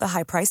without the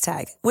high price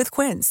tag with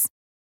Quince.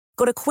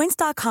 Go to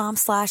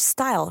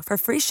quince.com/style for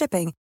free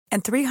shipping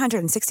and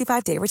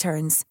 365-day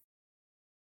returns.